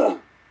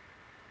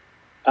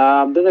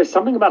 Then there's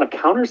something about a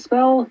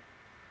counterspell.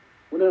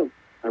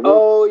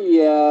 Oh,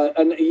 yeah.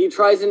 And he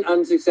tries an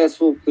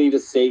unsuccessful plea to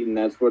Satan.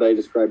 That's what I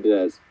described it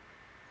as.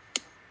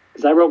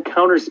 Because I wrote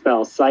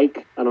counterspell,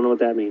 psych. I don't know what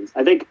that means.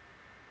 I think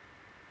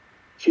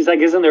she's like,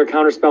 isn't there a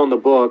counterspell in the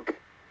book?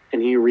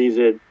 And he reads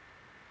it.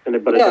 And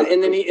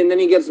then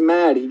he gets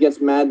mad. He gets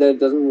mad that it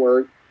doesn't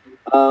work.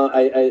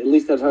 At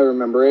least that's how I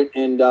remember it.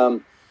 And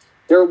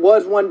there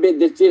was one bit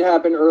that did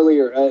happen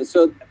earlier.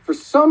 So for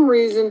some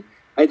reason,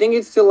 I think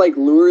it's to like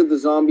lure the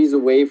zombies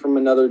away from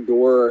another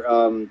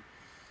door.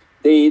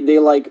 They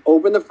like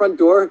open the front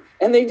door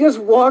and they just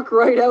walk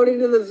right out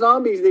into the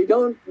zombies. Did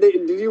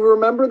you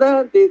remember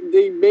that?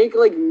 They make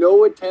like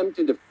no attempt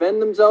to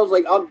defend themselves.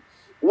 Like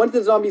once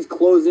the zombies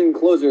close in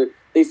closer,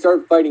 they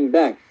start fighting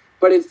back.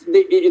 But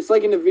it's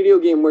like in a video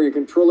game where your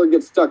controller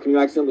gets stuck and you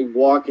accidentally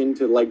walk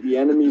into like the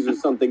enemies or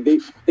something.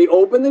 They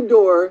open the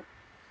door,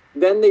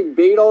 then they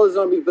bait all the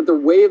zombies, but their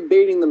way of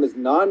baiting them is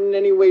not in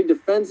any way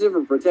defensive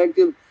or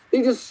protective.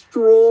 They just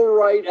stroll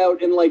right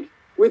out and like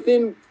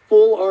within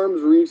full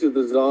arm's reach of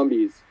the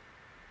zombies.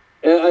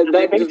 And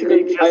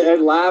I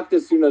laughed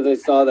as soon as I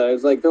saw that. I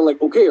was like, they're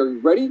like, okay, are you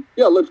ready?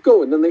 Yeah, let's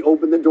go. And then they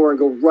open the door and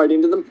go right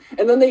into them.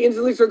 And then they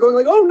instantly start going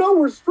like, oh no,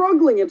 we're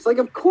struggling. It's like,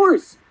 of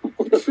course.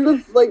 You should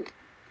have like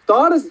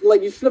thought of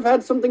like you should have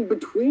had something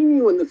between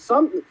you and the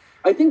something.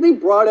 I think they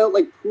brought out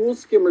like pool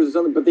skimmers or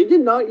something, but they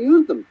did not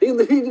use them. They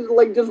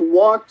just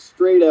walked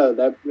straight out.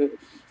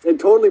 It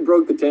totally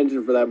broke the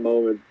tension for that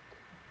moment.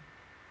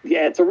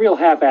 Yeah, it's a real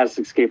half-assed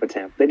escape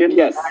attempt. They didn't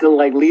try to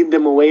like lead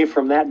them away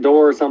from that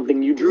door or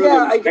something. You drew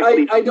them. I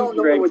don't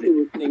know what they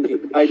were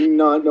thinking. I do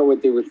not know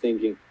what they were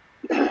thinking.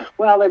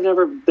 Well, they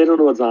don't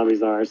know what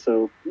zombies are,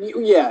 so.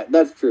 Yeah,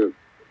 that's true.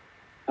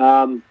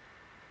 Yeah,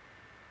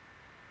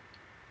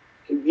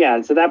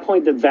 it's at that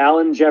point that Val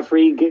and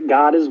Jeffrey get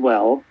got as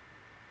well.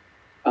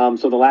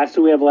 So the last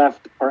two we have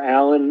left are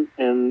Alan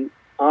and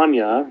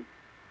Anya.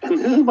 And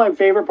this is my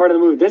favorite part of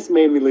the movie. This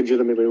made me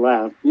legitimately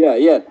laugh.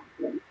 Yeah.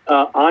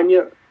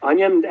 Anya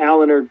and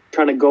Alan are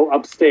trying to go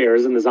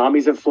upstairs, and the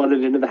zombies have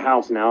flooded into the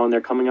house now, and they're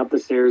coming up the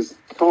stairs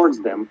towards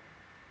them.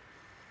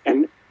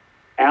 And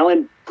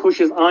Alan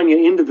pushes Anya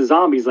into the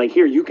zombies, like,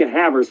 here, you can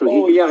have her.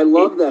 I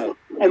love that.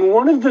 And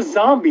one of the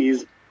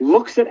zombies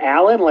looks at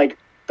Alan like,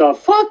 the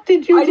fuck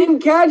did you do? I didn't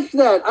catch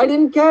that.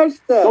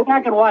 Go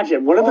back and watch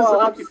it. One of the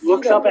zombies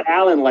looks up at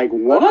Alan like,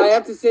 what? I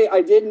have to say,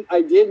 I did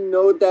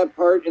note that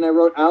part, and I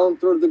wrote, Alan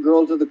throws the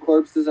girl to the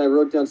corpses. I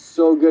wrote down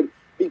so good.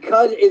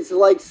 Because it's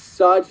like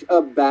such a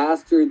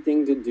bastard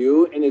thing to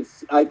do, and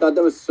I thought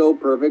that was so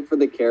perfect for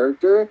the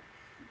character.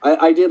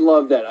 I did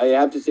love that. I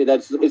have to say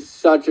it's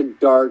such a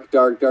dark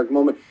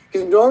moment.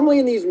 Because normally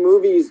in these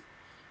movies,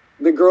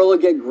 the girl will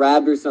get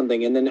grabbed or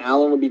something, and then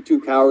Alan will be too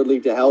cowardly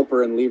to help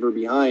her and leave her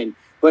behind.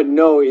 But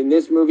no, in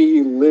this movie,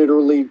 he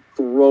literally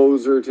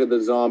throws her to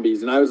the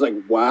zombies, and I was like,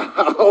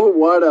 wow,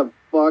 what a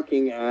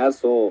fucking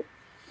asshole.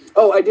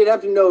 Oh, I did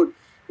have to note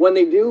when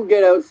they do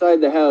get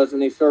outside the house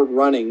and they start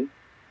running.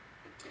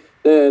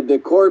 The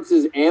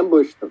corpses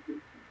ambush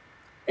them.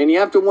 And you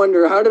have to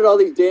wonder, how did all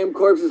these damn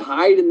corpses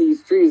hide in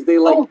these trees? They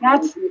like. Oh,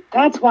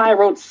 that's why I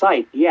wrote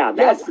Sight. Yeah,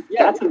 that's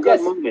a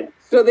good moment.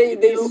 So they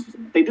do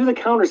the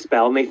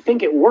counterspell, and they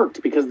think it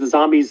worked because the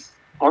zombies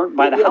aren't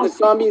by the house. The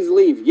zombies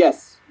leave.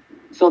 Yes.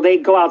 So they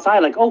go outside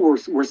like, oh,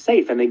 we're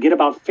safe, and they get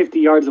about 50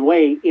 yards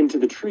away into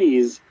the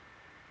trees,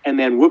 and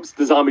then whoops,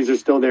 the zombies are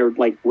still there,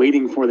 like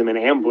waiting for them in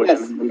ambush,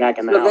 and then back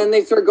in the house. So then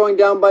they start going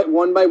down by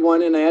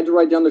one, and I had to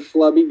write down the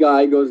schlubby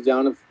guy goes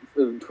down.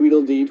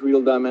 Tweedledee,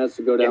 Tweedledum has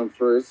to go down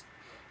first,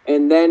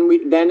 and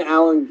then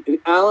Alan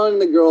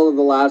and the girl are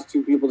the last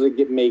two people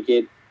to make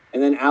it,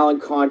 and then Alan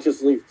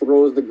consciously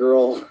throws the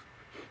girl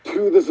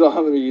to the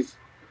zombies.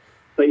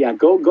 But yeah,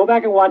 go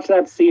back and watch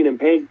that scene and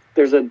pay.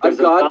 There's a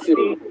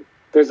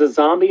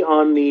zombie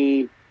on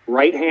the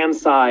right-hand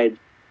side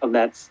of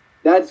that.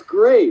 That's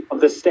great. Of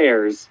the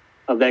stairs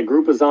of that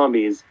group of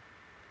zombies.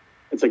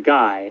 It's a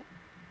guy.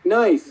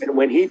 Nice. And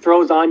when he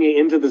throws Anya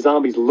into the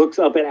zombies, looks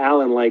up at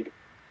Alan like,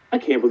 I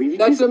can't believe you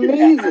That's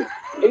amazing.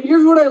 And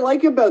here's what I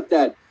like about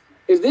that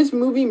is this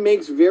movie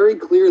makes very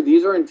clear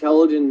these are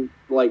intelligent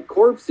like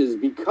corpses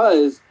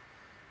because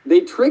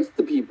they tricked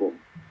the people.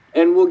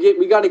 And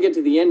we got to get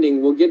to the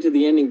ending. We'll get to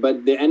the ending,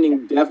 but the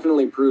ending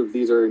definitely proves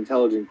these are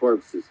intelligent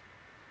corpses.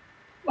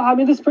 Well, I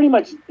mean, this pretty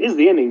much is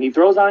the ending. He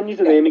throws Anya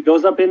to them. He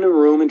goes up in the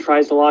room and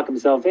tries to lock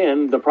himself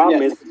in. The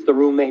problem is it's the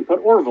room they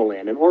put Orville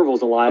in, and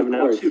Orville's alive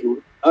now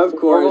too. Of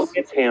course, Orville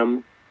gets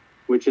him,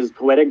 which is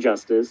poetic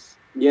justice.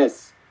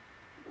 Yes.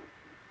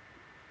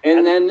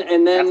 And then that's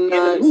the end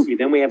of the movie.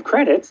 Then we have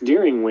credits,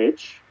 during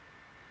which.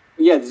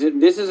 Yeah,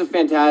 this is a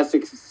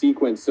fantastic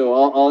sequence. So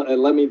I'll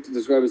let me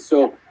describe it.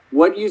 So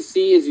what you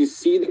see is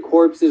the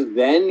corpses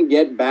then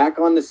get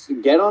on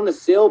the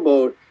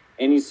sailboat.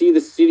 And you see the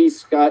city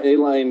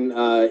skyline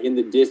in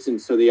the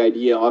distance. So the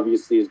idea,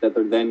 obviously, is that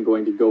they're then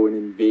going to go and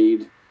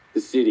invade the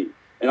city.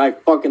 And I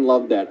fucking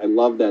love that. I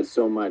love that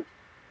so much.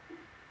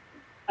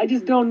 I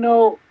just don't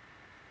know.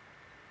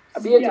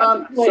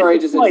 Tom. Sorry,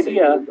 just the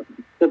idea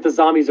that the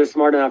zombies are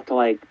smart enough to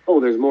like, oh,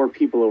 there's more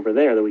people over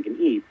there that we can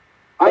eat.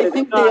 But I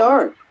think they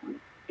are.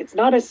 It's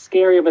not as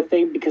scary of a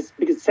thing because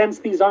since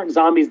these aren't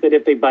zombies that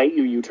if they bite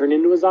you, you turn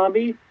into a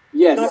zombie.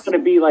 Yes. It's not going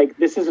to be like,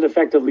 this isn't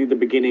effectively the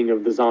beginning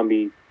of the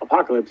zombie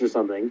apocalypse or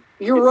something.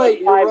 You're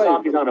right. Like five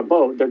zombies on a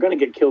boat. They're going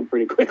to get killed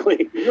pretty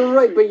quickly. You're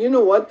right. But you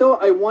know what, though?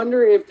 I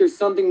wonder if there's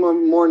something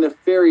more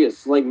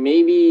nefarious. Like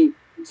maybe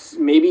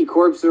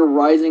corpses are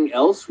rising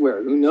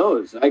elsewhere. Who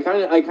knows? I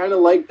kind of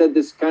like that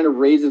this kind of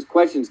raises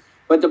questions.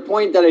 But the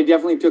point that I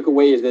definitely took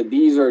away is that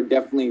these are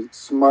definitely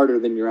smarter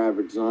than your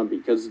average zombie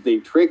because they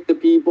trick the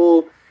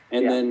people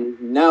and then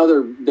now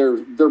they're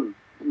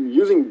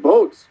using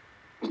boats.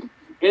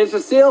 And it's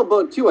a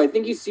sailboat, too. I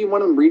think you see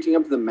one of them reaching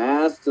up to the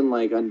mast and,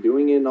 like,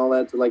 undoing it and all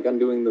that, like,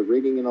 undoing the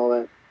rigging and all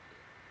that.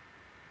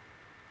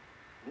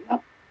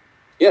 Yep.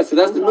 Yeah, so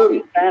that's the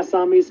movie. Fast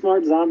zombies,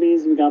 smart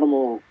zombies, we got them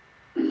all.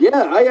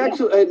 Yeah, I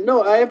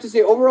have to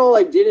say, overall,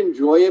 I did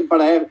enjoy it,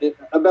 but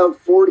about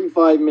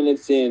 45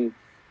 minutes in,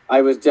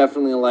 I was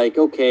definitely like,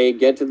 okay,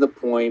 get to the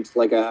point.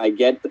 Like, I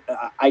get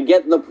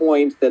the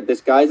point that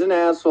this guy's an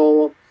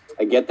asshole.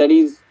 I get that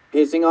he's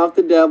pissing off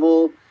the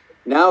devil.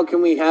 Now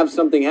can we have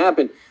something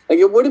happen? Like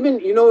it would have been,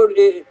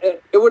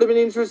 it would have been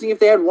interesting if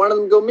they had one of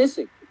them go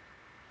missing.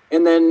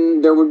 And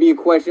then there would be a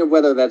question of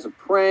whether that's a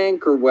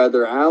prank or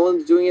whether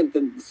Alan's doing it.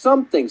 Then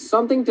something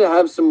to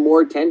have some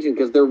more tension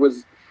because there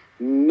was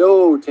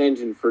no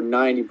tension for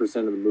 90%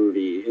 of the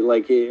movie.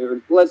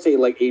 Or let's say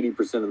like 80%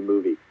 of the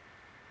movie.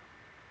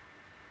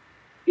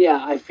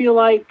 Yeah, I feel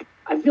like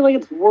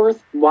it's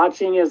worth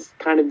watching as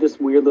kind of this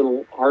weird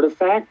little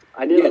artifact.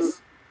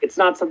 It's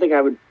not something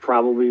I would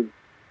probably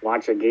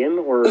watch again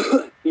or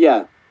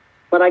yeah,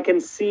 but I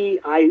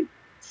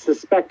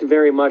suspect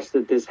very much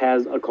that this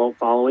has a cult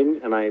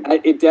following, and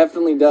it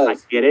definitely does. I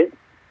get it.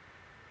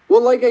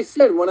 Well, like I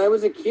said, when I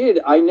was a kid,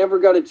 I never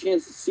got a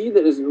chance to see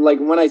that. Like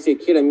when I say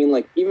kid, I mean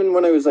like even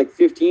when I was like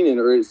 15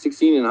 or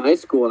 16 in high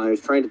school, and I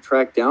was trying to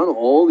track down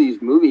all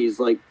these movies.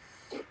 Like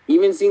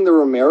even seeing the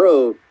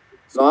Romero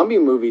zombie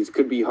movies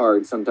could be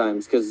hard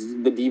sometimes because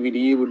the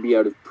DVD would be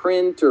out of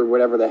print or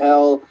whatever the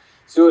hell.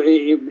 So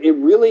it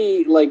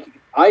really like.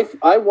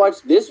 I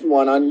watched this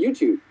one on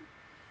YouTube.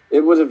 It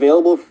was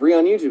available free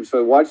on YouTube, so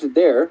I watched it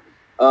there.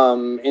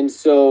 And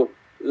so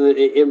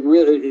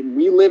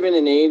we live in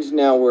an age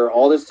now where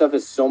all this stuff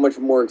is so much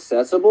more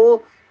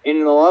accessible, and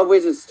in a lot of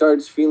ways it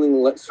starts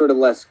feeling sort of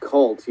less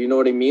cult. You know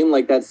what I mean?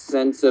 Like that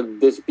sense of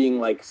this being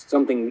like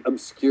something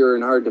obscure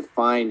and hard to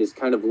find is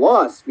kind of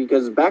lost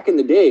because back in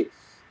the day,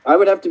 I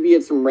would have to be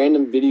at some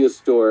random video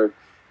store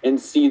and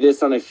see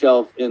this on a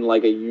shelf in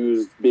like a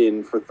used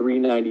bin for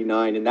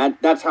 $3.99, and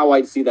that's how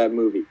I'd see that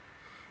movie.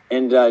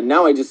 And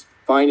now I just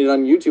find it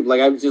on YouTube. Like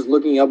I was just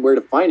looking up where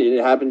to find it.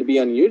 It happened to be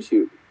on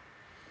YouTube.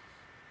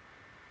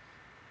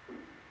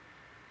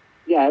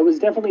 Yeah,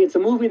 it's a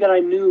movie that I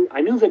knew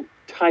the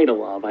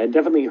title of. I had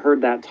definitely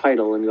heard that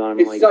title and gone.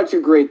 It's such a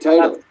great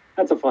title.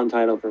 That's a fun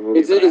title for a movie.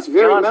 It's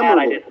very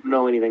memorable. I didn't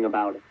know anything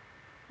about it.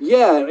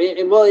 Yeah,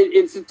 well,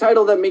 it's a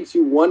title that makes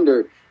you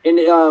wonder, and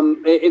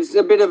it's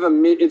a bit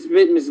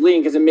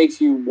misleading because it makes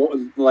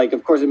you like,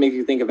 of course, it makes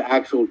you think of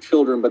actual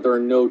children, but there are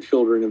no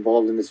children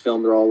involved in this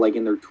film. They're all like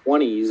in their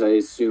 20s, I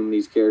assume,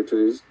 these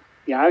characters.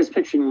 Yeah, I was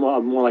picturing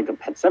more like a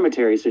Pet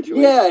Sematary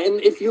situation. Yeah,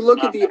 and if you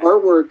look at the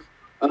artwork,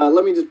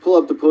 let me just pull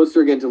up the poster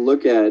again to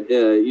look at.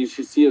 You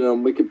should see it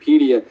on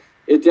Wikipedia.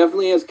 It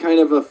definitely has kind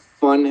of a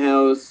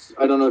Funhouse.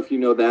 I don't know if you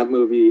know that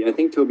movie. I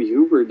think Toby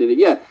Hooper did it.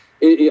 Yeah,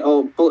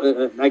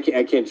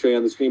 I can't show you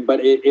on the screen, but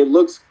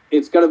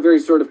it's got a very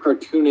sort of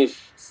cartoonish,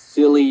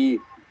 silly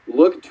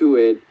look to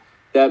it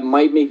that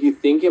might make you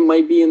think it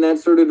might be in that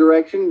sort of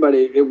direction, but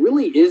it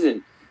really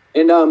isn't.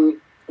 And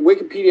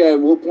Wikipedia, I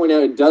will point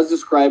out, it does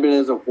describe it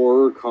as a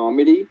horror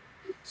comedy.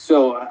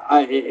 So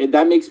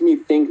that makes me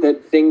think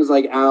that things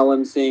like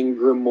Alan saying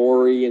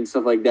Grimoire and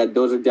stuff like that,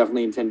 those are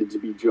definitely intended to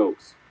be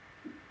jokes.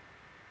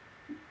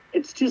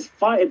 It's just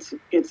fun.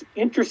 It's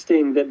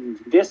interesting that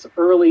this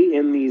early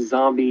in the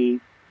zombie,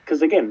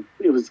 because again,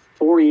 it was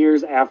 4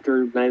 years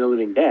after Night of the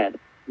Living Dead.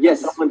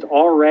 Yes,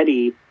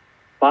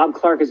 Bob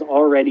Clark is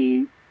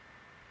already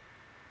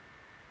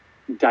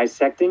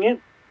dissecting it.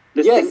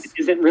 This thing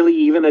isn't really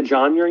even a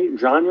genre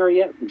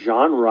yet.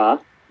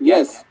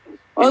 Yes.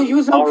 Oh, he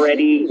was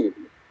already.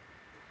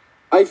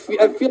 I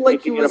feel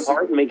like he was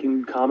apart and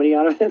making comedy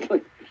out of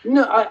it.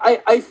 No,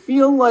 I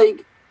feel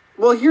like.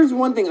 Well, here's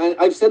one thing.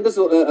 I've said this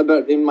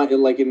about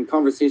in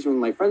conversation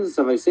with my friends and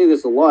stuff. I say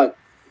this a lot,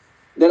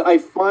 that I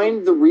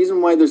find the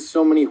reason why there's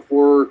so many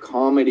horror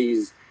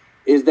comedies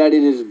is that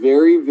it is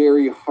very,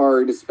 very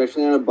hard,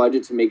 especially on a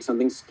budget, to make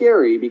something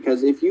scary.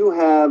 Because if you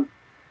have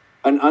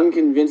an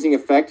unconvincing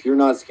effect, you're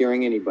not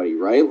scaring anybody,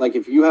 right? Like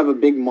if you have a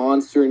big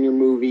monster in your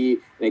movie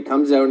and it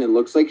comes out and it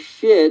looks like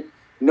shit,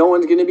 no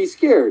one's going to be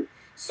scared.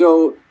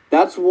 So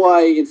that's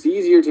why it's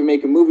easier to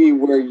make a movie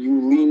where you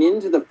lean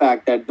into the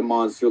fact that the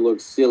monster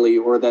looks silly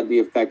or that the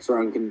effects are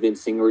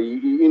unconvincing, or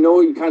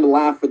you kind of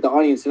laugh at the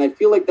audience. And I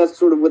feel like that's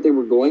sort of what they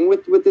were going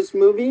with this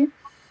movie.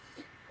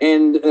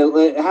 And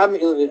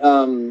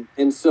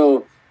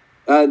so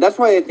that's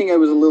why I think I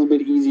was a little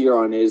bit easier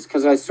on it, is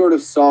because I sort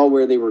of saw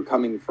where they were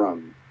coming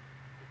from.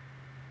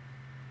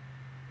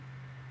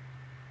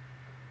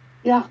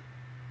 Yeah,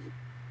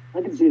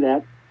 I can see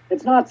that.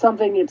 It's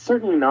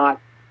certainly not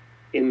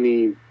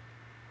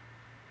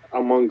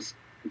amongst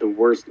the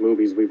worst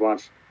movies we've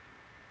watched.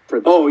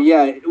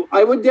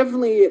 I would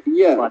definitely,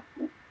 yeah. But,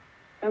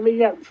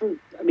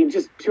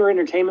 just pure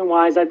entertainment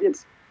wise,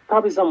 it's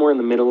probably somewhere in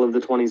the middle of the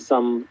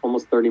 20-some,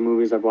 almost 30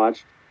 movies I've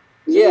watched.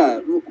 So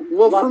yeah,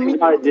 well, for me,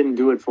 it didn't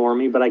do it for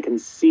me, but I can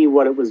see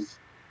what it was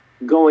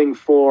going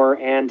for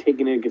and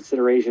taking into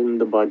consideration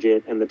the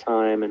budget and the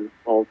time and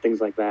all things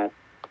like that.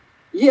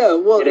 Yeah,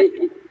 well,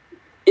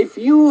 if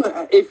you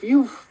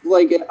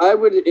like, I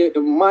would,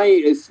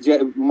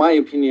 my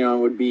opinion on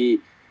it would be,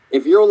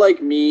 if you're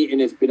like me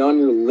and it's been on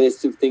your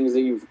list of things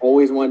that you've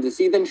always wanted to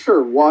see, then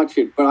sure, watch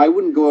it. But I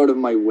wouldn't go out of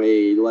my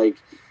way,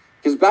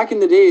 because back in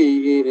the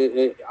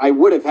day, I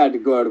would have had to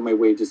go out of my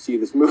way to see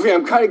this movie.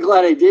 I'm kind of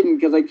glad I didn't,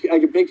 because I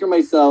could picture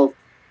myself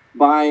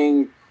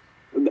buying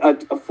a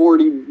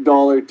 $40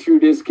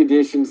 2-disc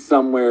edition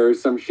somewhere or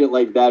some shit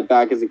like that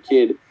back as a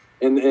kid.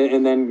 And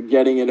then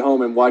getting it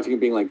home and watching it,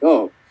 being like,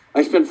 "Oh,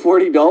 I spent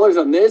 $40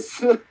 on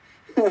this."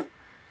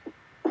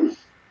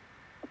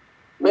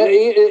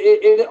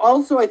 It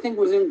also, I think,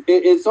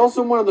 it's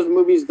also one of those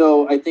movies,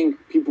 though, I think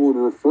people would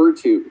refer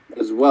to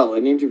as well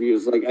in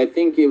interviews. Like, I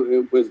think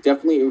it was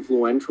definitely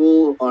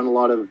influential on a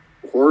lot of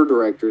horror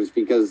directors,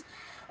 because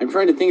I'm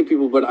trying to think of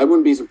people, but I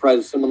wouldn't be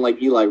surprised if someone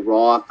like Eli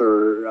Roth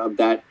or of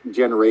that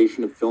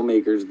generation of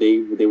filmmakers,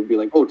 they would be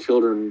like, "Oh,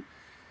 children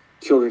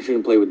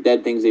shouldn't play with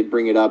dead things." They'd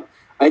bring it up.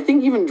 I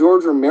think even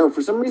George Romero,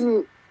 for some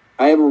reason,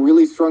 I have a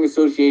really strong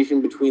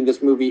association between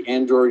this movie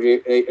and George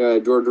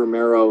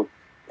Romero,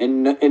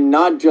 and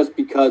not just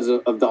because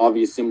of the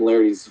obvious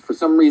similarities. For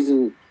some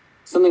reason,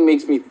 something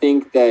makes me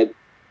think that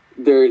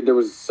there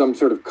was some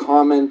sort of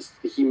comment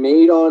he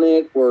made on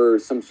it, or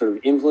some sort of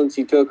influence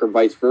he took, or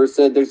vice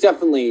versa. There's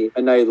definitely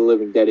a Night of the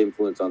Living Dead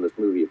influence on this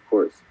movie, of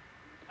course.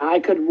 I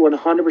could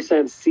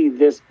 100% see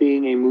this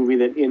being a movie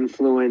that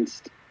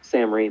influenced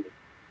Sam Raimi.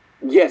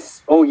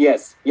 Yes. Oh,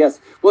 yes.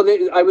 Well,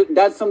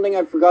 that's something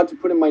I forgot to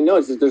put in my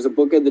notes. Is there's a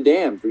Book of the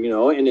Damned,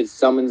 and it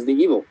summons the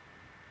evil,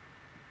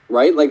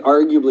 right? Like,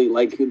 arguably,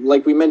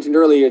 like we mentioned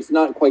earlier, it's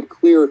not quite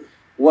clear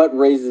what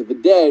raises the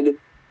dead,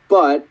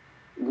 but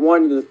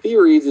one of the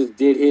theories is,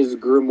 did his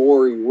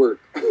Grimoire work?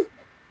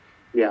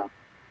 Yeah.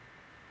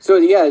 So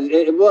yeah,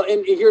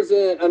 and here's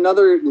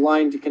another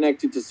line to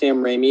connect it to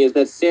Sam Raimi, is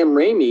that Sam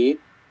Raimi,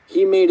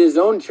 he made his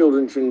own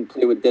Children Shouldn't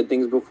Play with Dead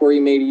Things before he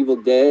made Evil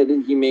Dead.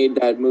 He made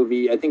that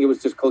movie, I think it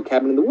was just called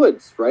Cabin in the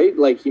Woods, right?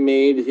 Like, he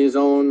made his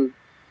own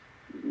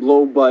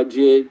low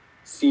budget,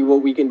 see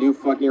what we can do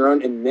fucking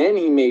around, and then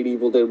he made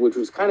Evil Dead, which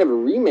was kind of a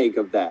remake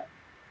of that.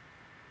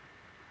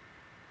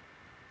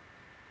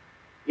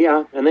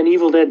 Yeah, and then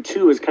Evil Dead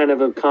 2 is kind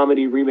of a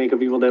comedy remake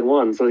of Evil Dead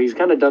 1, so he's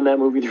kind of done that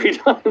movie 3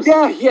 times.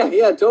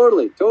 Yeah,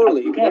 totally,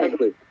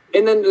 exactly.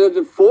 And then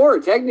the 4,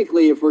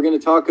 technically, if we're going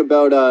to talk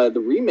about the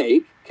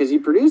remake, because he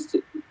produced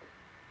it.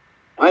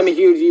 I'm a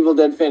huge Evil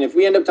Dead fan. If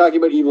we end up talking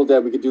about Evil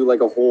Dead, we could do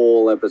like a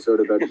whole episode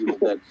about Evil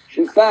Dead.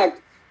 In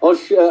fact,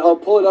 I'll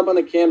pull it up on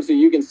the cam so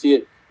you can see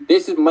it.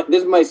 This is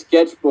my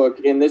sketchbook,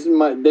 and this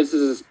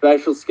is a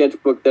special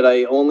sketchbook that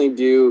I only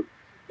do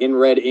in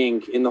red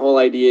ink. And the whole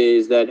idea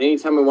is that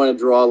anytime I want to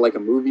draw like a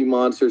movie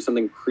monster,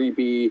 something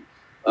creepy,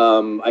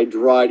 I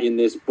draw it in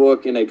this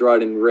book, and I draw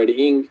it in red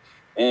ink.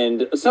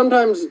 And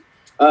sometimes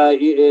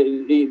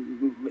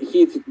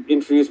Heath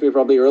introduced me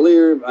probably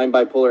earlier. I'm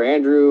bipolar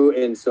Andrew,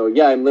 and so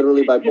yeah, I'm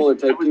literally bipolar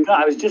type 2.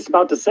 I was just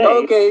about to say.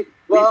 Okay,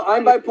 well,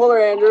 I'm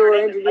bipolar Andrew. Or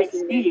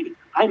introducing me.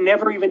 I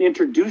never even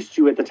introduced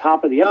you at the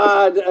top of the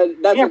episode.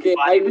 That's okay.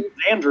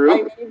 Andrew. I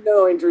need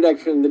no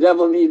introduction. The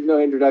devil needs no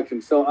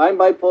introduction. So I'm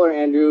bipolar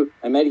Andrew.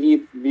 I met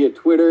Heath via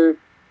Twitter.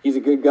 He's a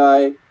good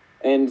guy.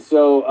 And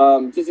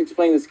so just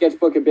explain the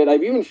sketchbook a bit.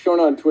 I've even shown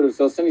it on Twitter,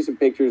 so I'll send you some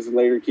pictures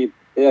later, Keith.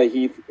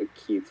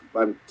 Heath.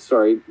 I'm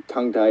sorry,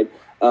 tongue-tied.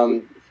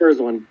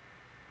 First one.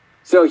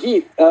 So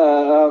Heath,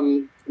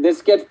 this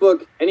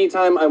sketchbook,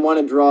 anytime I want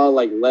to draw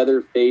like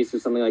Leatherface or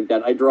something like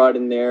that, I draw it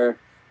in there.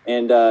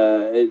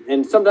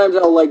 And sometimes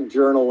I'll like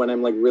journal when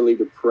I'm like really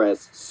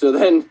depressed. So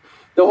then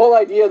the whole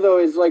idea though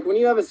is like when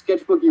you have a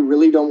sketchbook, you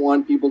really don't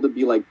want people to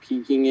be like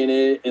peeking in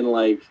it and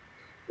like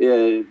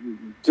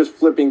just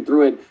flipping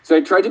through it. So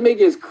I tried to make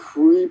it as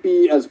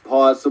creepy as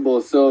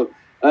possible. So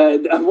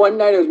one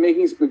night I was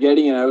making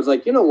spaghetti and I was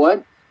like, you know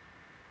what?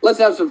 Let's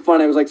have some fun.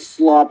 I was like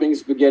slopping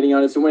spaghetti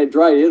on it. So when it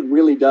dried, it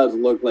really does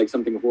look like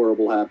something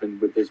horrible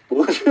happened with this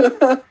book.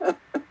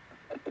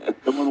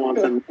 Someone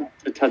wants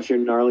to touch your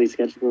gnarly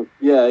sketchbook.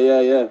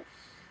 Yeah.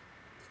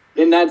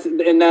 And that's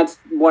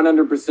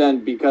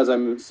 100% because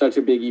I'm such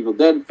a big Evil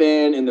Dead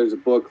fan, and there's a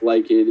book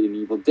like it in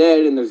Evil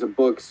Dead, and there's a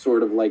book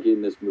sort of like it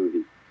in this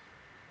movie.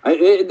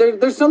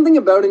 There's something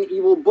about an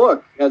evil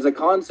book as a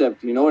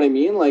concept, you know what I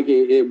mean? Like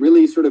it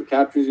really sort of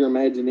captures your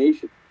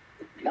imagination.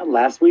 Yeah,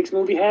 last week's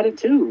movie had it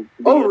too.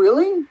 Oh,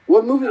 really?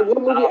 What movie?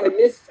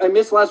 I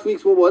missed last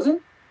week's. What was it?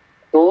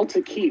 Soul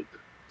to Keep.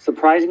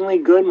 Surprisingly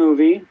good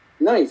movie.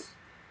 Nice.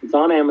 It's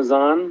on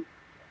Amazon,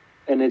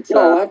 and it's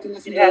I have to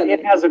listen to that.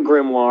 It has a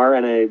grimoire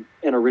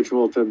and a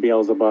ritual to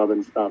Beelzebub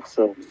and stuff.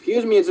 So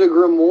excuse me, it's a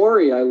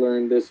grimoire. I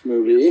learned this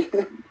movie.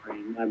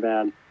 My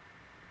bad.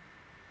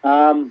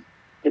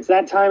 It's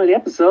that time of the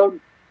episode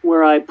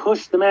where I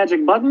push the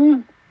magic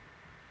button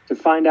to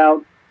find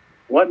out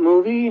what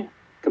movie,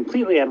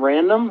 completely at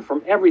random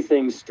from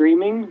everything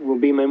streaming, will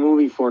be my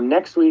movie for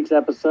next week's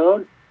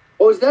episode.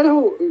 Oh, is that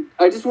how?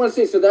 I just want to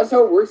say, so that's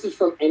how it works. Is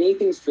from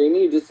anything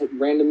streaming, you just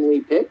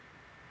randomly pick.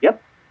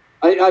 Yep.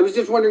 I was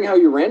just wondering how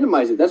you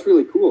randomize it. That's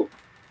really cool.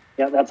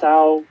 Yeah, that's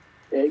how.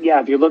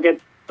 Yeah, if you look at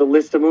the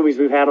list of movies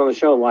we've had on the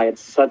show, why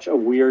it's such a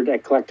weird,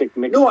 eclectic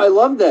mix. No, I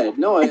love that.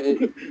 No,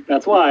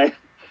 that's why.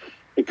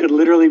 It could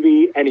literally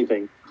be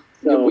anything.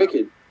 So, you're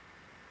wicked.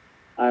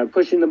 I'm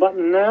pushing the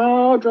button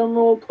now. Drum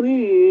roll,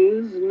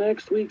 please.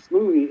 Next week's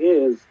movie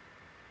is...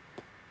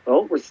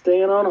 Oh, we're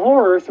staying on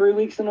horror 3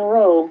 weeks in a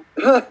row.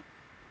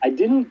 I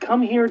Didn't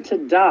Come Here to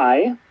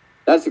Die.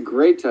 That's a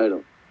great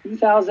title.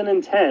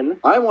 2010.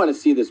 I want to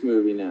see this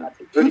movie now.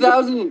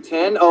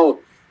 2010? Oh,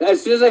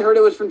 as soon as I heard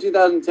it was from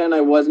 2010,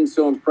 I wasn't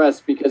so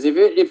impressed because if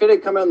it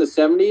had come out in the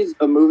 70s,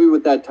 a movie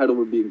with that title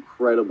would be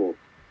incredible.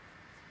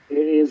 It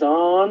is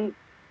on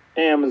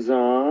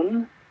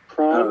Amazon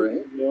Prime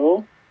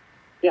Video.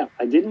 Yeah,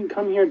 I Didn't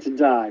Come Here to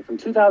Die from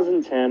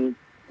 2010.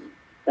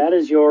 That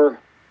is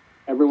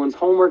everyone's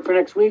homework for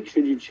next week,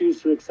 should you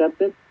choose to accept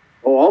it.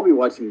 Oh, I'll be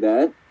watching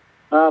that.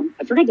 I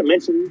forgot to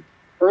mention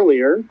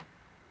earlier,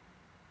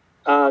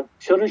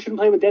 Children Shouldn't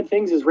Play with Dead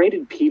Things is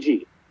rated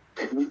PG.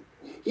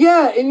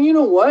 Yeah, and you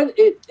know what?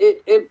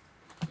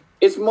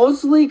 It's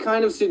mostly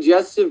kind of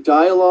suggestive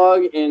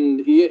dialogue,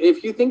 and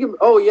if you think of,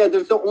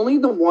 there's only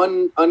the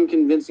one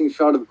unconvincing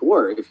shot of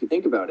gore, if you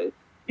think about it.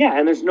 Yeah,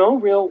 and there's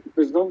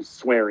no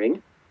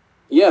swearing.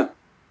 Yeah.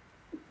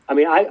 I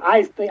mean,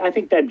 I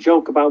think that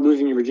joke about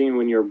losing your virginity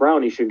when you're a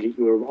brownie should get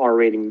you an R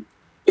rating.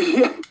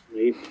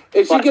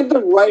 It should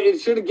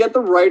get the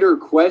writer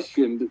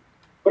questioned.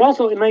 But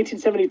also in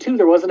 1972,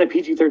 there wasn't a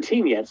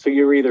PG-13 yet, so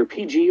you were either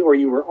PG or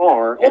you were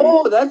R.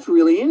 Oh, that's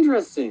really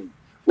interesting.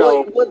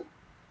 So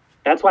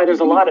that's why there's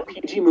a lot of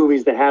PG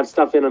movies that have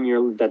stuff in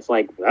them that's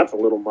like, that's a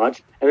little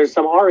much. And there's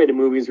some R-rated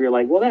movies where you're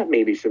like, well, that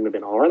maybe shouldn't have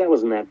been R. That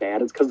wasn't that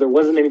bad. It's because there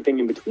wasn't anything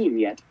in between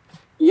yet.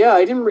 Yeah,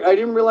 I didn't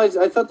realize.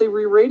 I thought they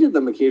re-rated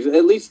them occasionally.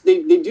 At least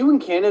they do in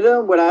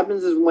Canada. What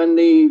happens is when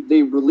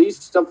they release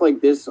stuff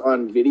like this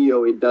on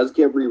video, it does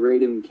get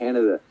re-rated in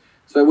Canada.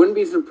 So I wouldn't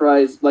be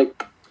surprised.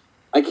 Like,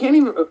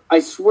 I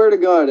swear to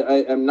God,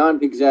 I'm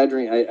not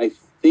exaggerating. I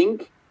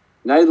think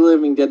Night of the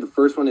Living Dead, the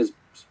first one,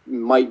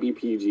 might be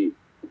PG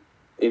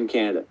in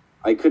Canada.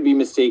 I could be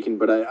mistaken,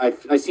 but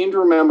I seem to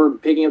remember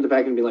picking up the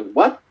pack and being like,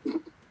 what?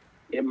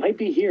 It might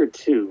be here,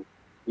 too.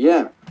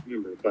 Yeah.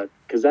 But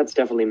because that's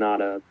definitely not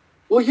a...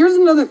 Well, here's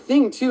another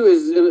thing, too,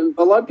 is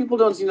a lot of people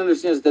don't seem to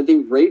understand is that they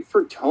rate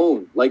for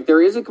tone. Like,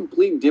 there is a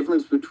complete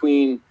difference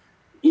between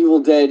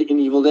Evil Dead and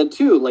Evil Dead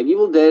 2. Like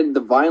Evil Dead,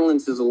 the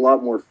violence is a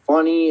lot more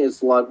funny,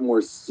 it's a lot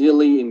more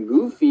silly and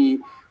goofy.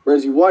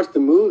 Whereas you watch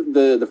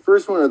the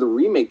first one or the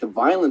remake, the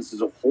violence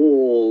is a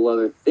whole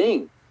other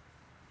thing.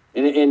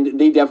 And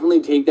they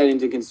definitely take that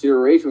into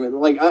consideration.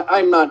 Like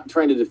I'm not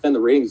trying to defend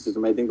the rating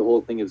system. I think the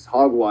whole thing is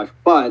hogwash,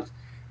 but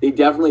they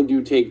definitely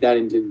do take that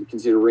into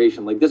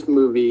consideration. Like this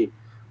movie,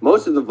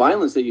 most of the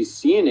violence that you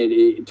see in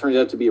it turns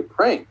out to be a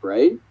prank,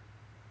 right?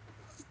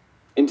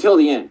 Until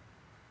the end.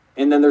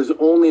 And then there's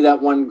only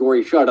that one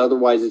gory shot.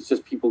 Otherwise, it's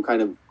just people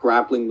kind of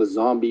grappling with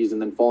zombies and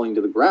then falling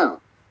to the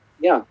ground.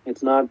 Yeah,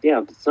 it's not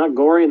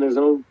gory and there's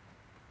no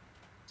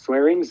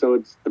swearing, so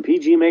it's the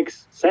PG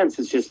makes sense.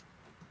 It's just,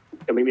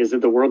 I mean, is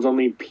it the world's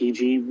only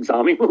PG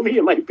zombie movie?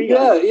 It might be.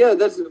 Yeah,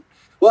 that's...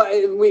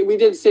 Well, we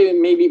did say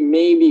maybe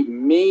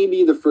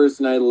the first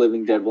Night of the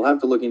Living Dead. We'll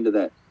have to look into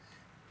that.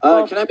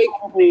 Can I make...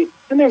 Probably,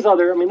 and there's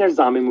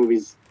zombie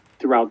movies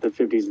throughout the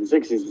 50s and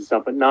 60s and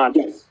stuff, but not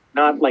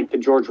like the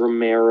George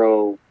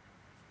Romero...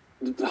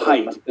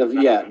 height.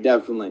 Yeah,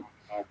 definitely.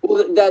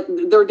 Well, that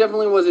there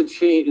definitely was a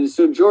change.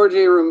 So George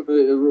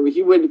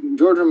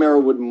Romero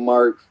would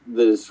mark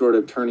the sort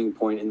of turning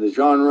point in the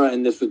genre,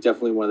 and this was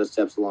definitely one of the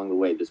steps along the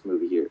way. This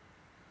movie here.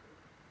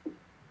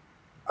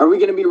 Are we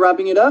going to be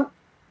wrapping it up?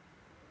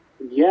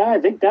 Yeah, I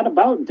think that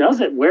about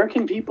does it. Where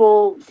can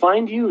people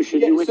find you? So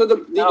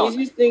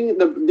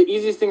the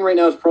easiest thing right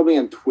now is probably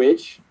on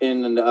Twitch,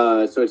 and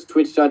so it's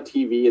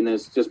twitch.tv, and then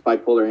it's just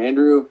Bipolar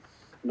Andrew.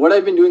 What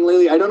I've been doing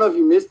lately, I don't know if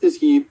you missed this,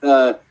 Heath.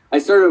 I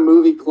started a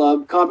movie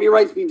club.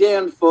 Copyrights be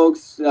damned, folks.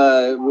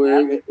 So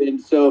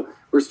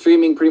we're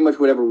streaming pretty much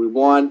whatever we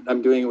want.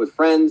 I'm doing it with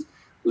friends.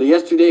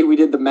 Yesterday we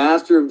did The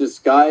Master of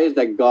Disguise,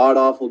 that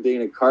god-awful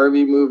Dana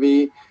Carvey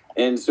movie.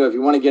 And so if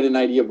you want to get an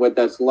idea of what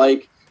that's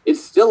like,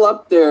 it's still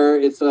up there.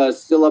 It's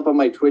still up on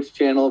my Twitch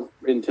channel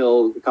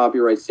until the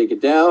copyrights take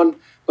it down.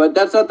 But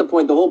that's not the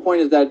point. The whole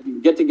point is that we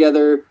get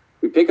together,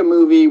 we pick a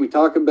movie, we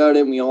talk about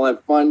it, and we all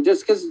have fun.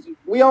 Just because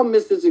we all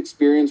miss this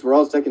experience. We're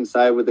all stuck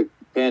inside with the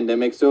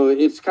pandemic. So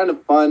it's kind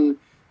of fun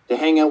to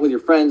hang out with your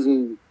friends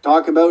and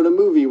talk about a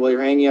movie while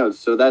you're hanging out.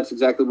 So that's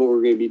exactly what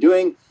we're going to be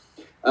doing.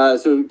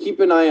 So keep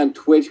an eye on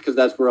Twitch because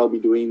that's where I'll be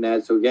doing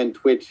that. So again,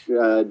 Twitch,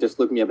 just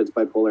look me up. It's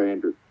Bipolar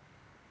Andrew.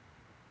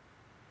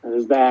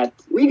 Is that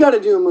we got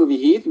to do a movie,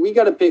 Heath? We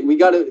got to pick.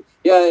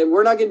 Yeah,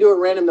 we're not going to do it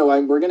random though.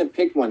 We're going to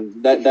pick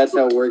one. That's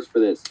how it works for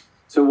this.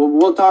 So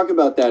we'll talk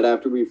about that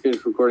after we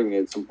finish recording it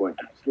at some point.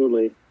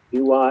 Absolutely. Do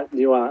you want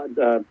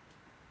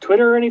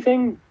Twitter or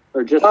anything,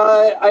 or just?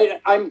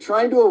 I'm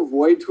trying to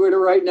avoid Twitter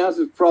right now,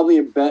 so it's probably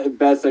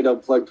best I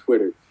don't plug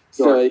Twitter.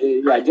 Sure. So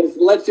yeah,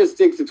 let's just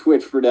stick to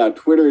Twitch for now.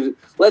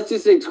 Let's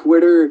just say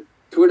Twitter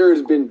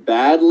has been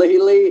bad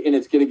lately, and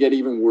it's going to get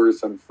even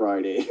worse on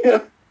Friday.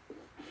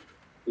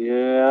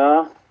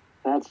 Yeah,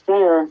 that's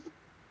fair.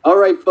 All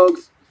right,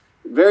 folks.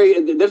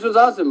 This was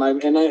awesome.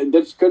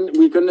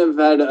 We couldn't have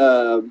had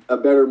a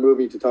better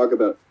movie to talk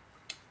about.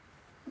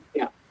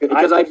 Yeah,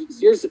 because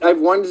I've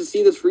wanted to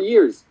see this for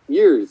years.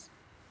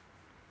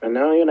 And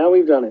now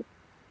we've done it.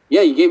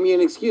 Yeah, you gave me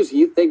an excuse,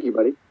 Heath. Thank you,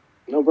 buddy.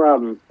 No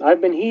problem.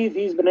 I've been Heath.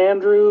 He's been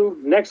Andrew.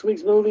 Next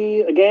week's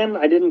movie, again,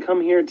 I Didn't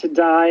Come Here to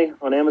Die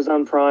on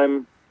Amazon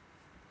Prime.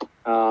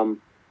 Goodbye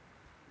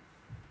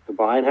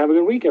and have a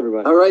good week,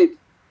 everybody. All right.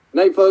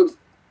 Night, folks.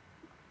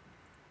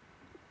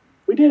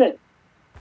 We did it.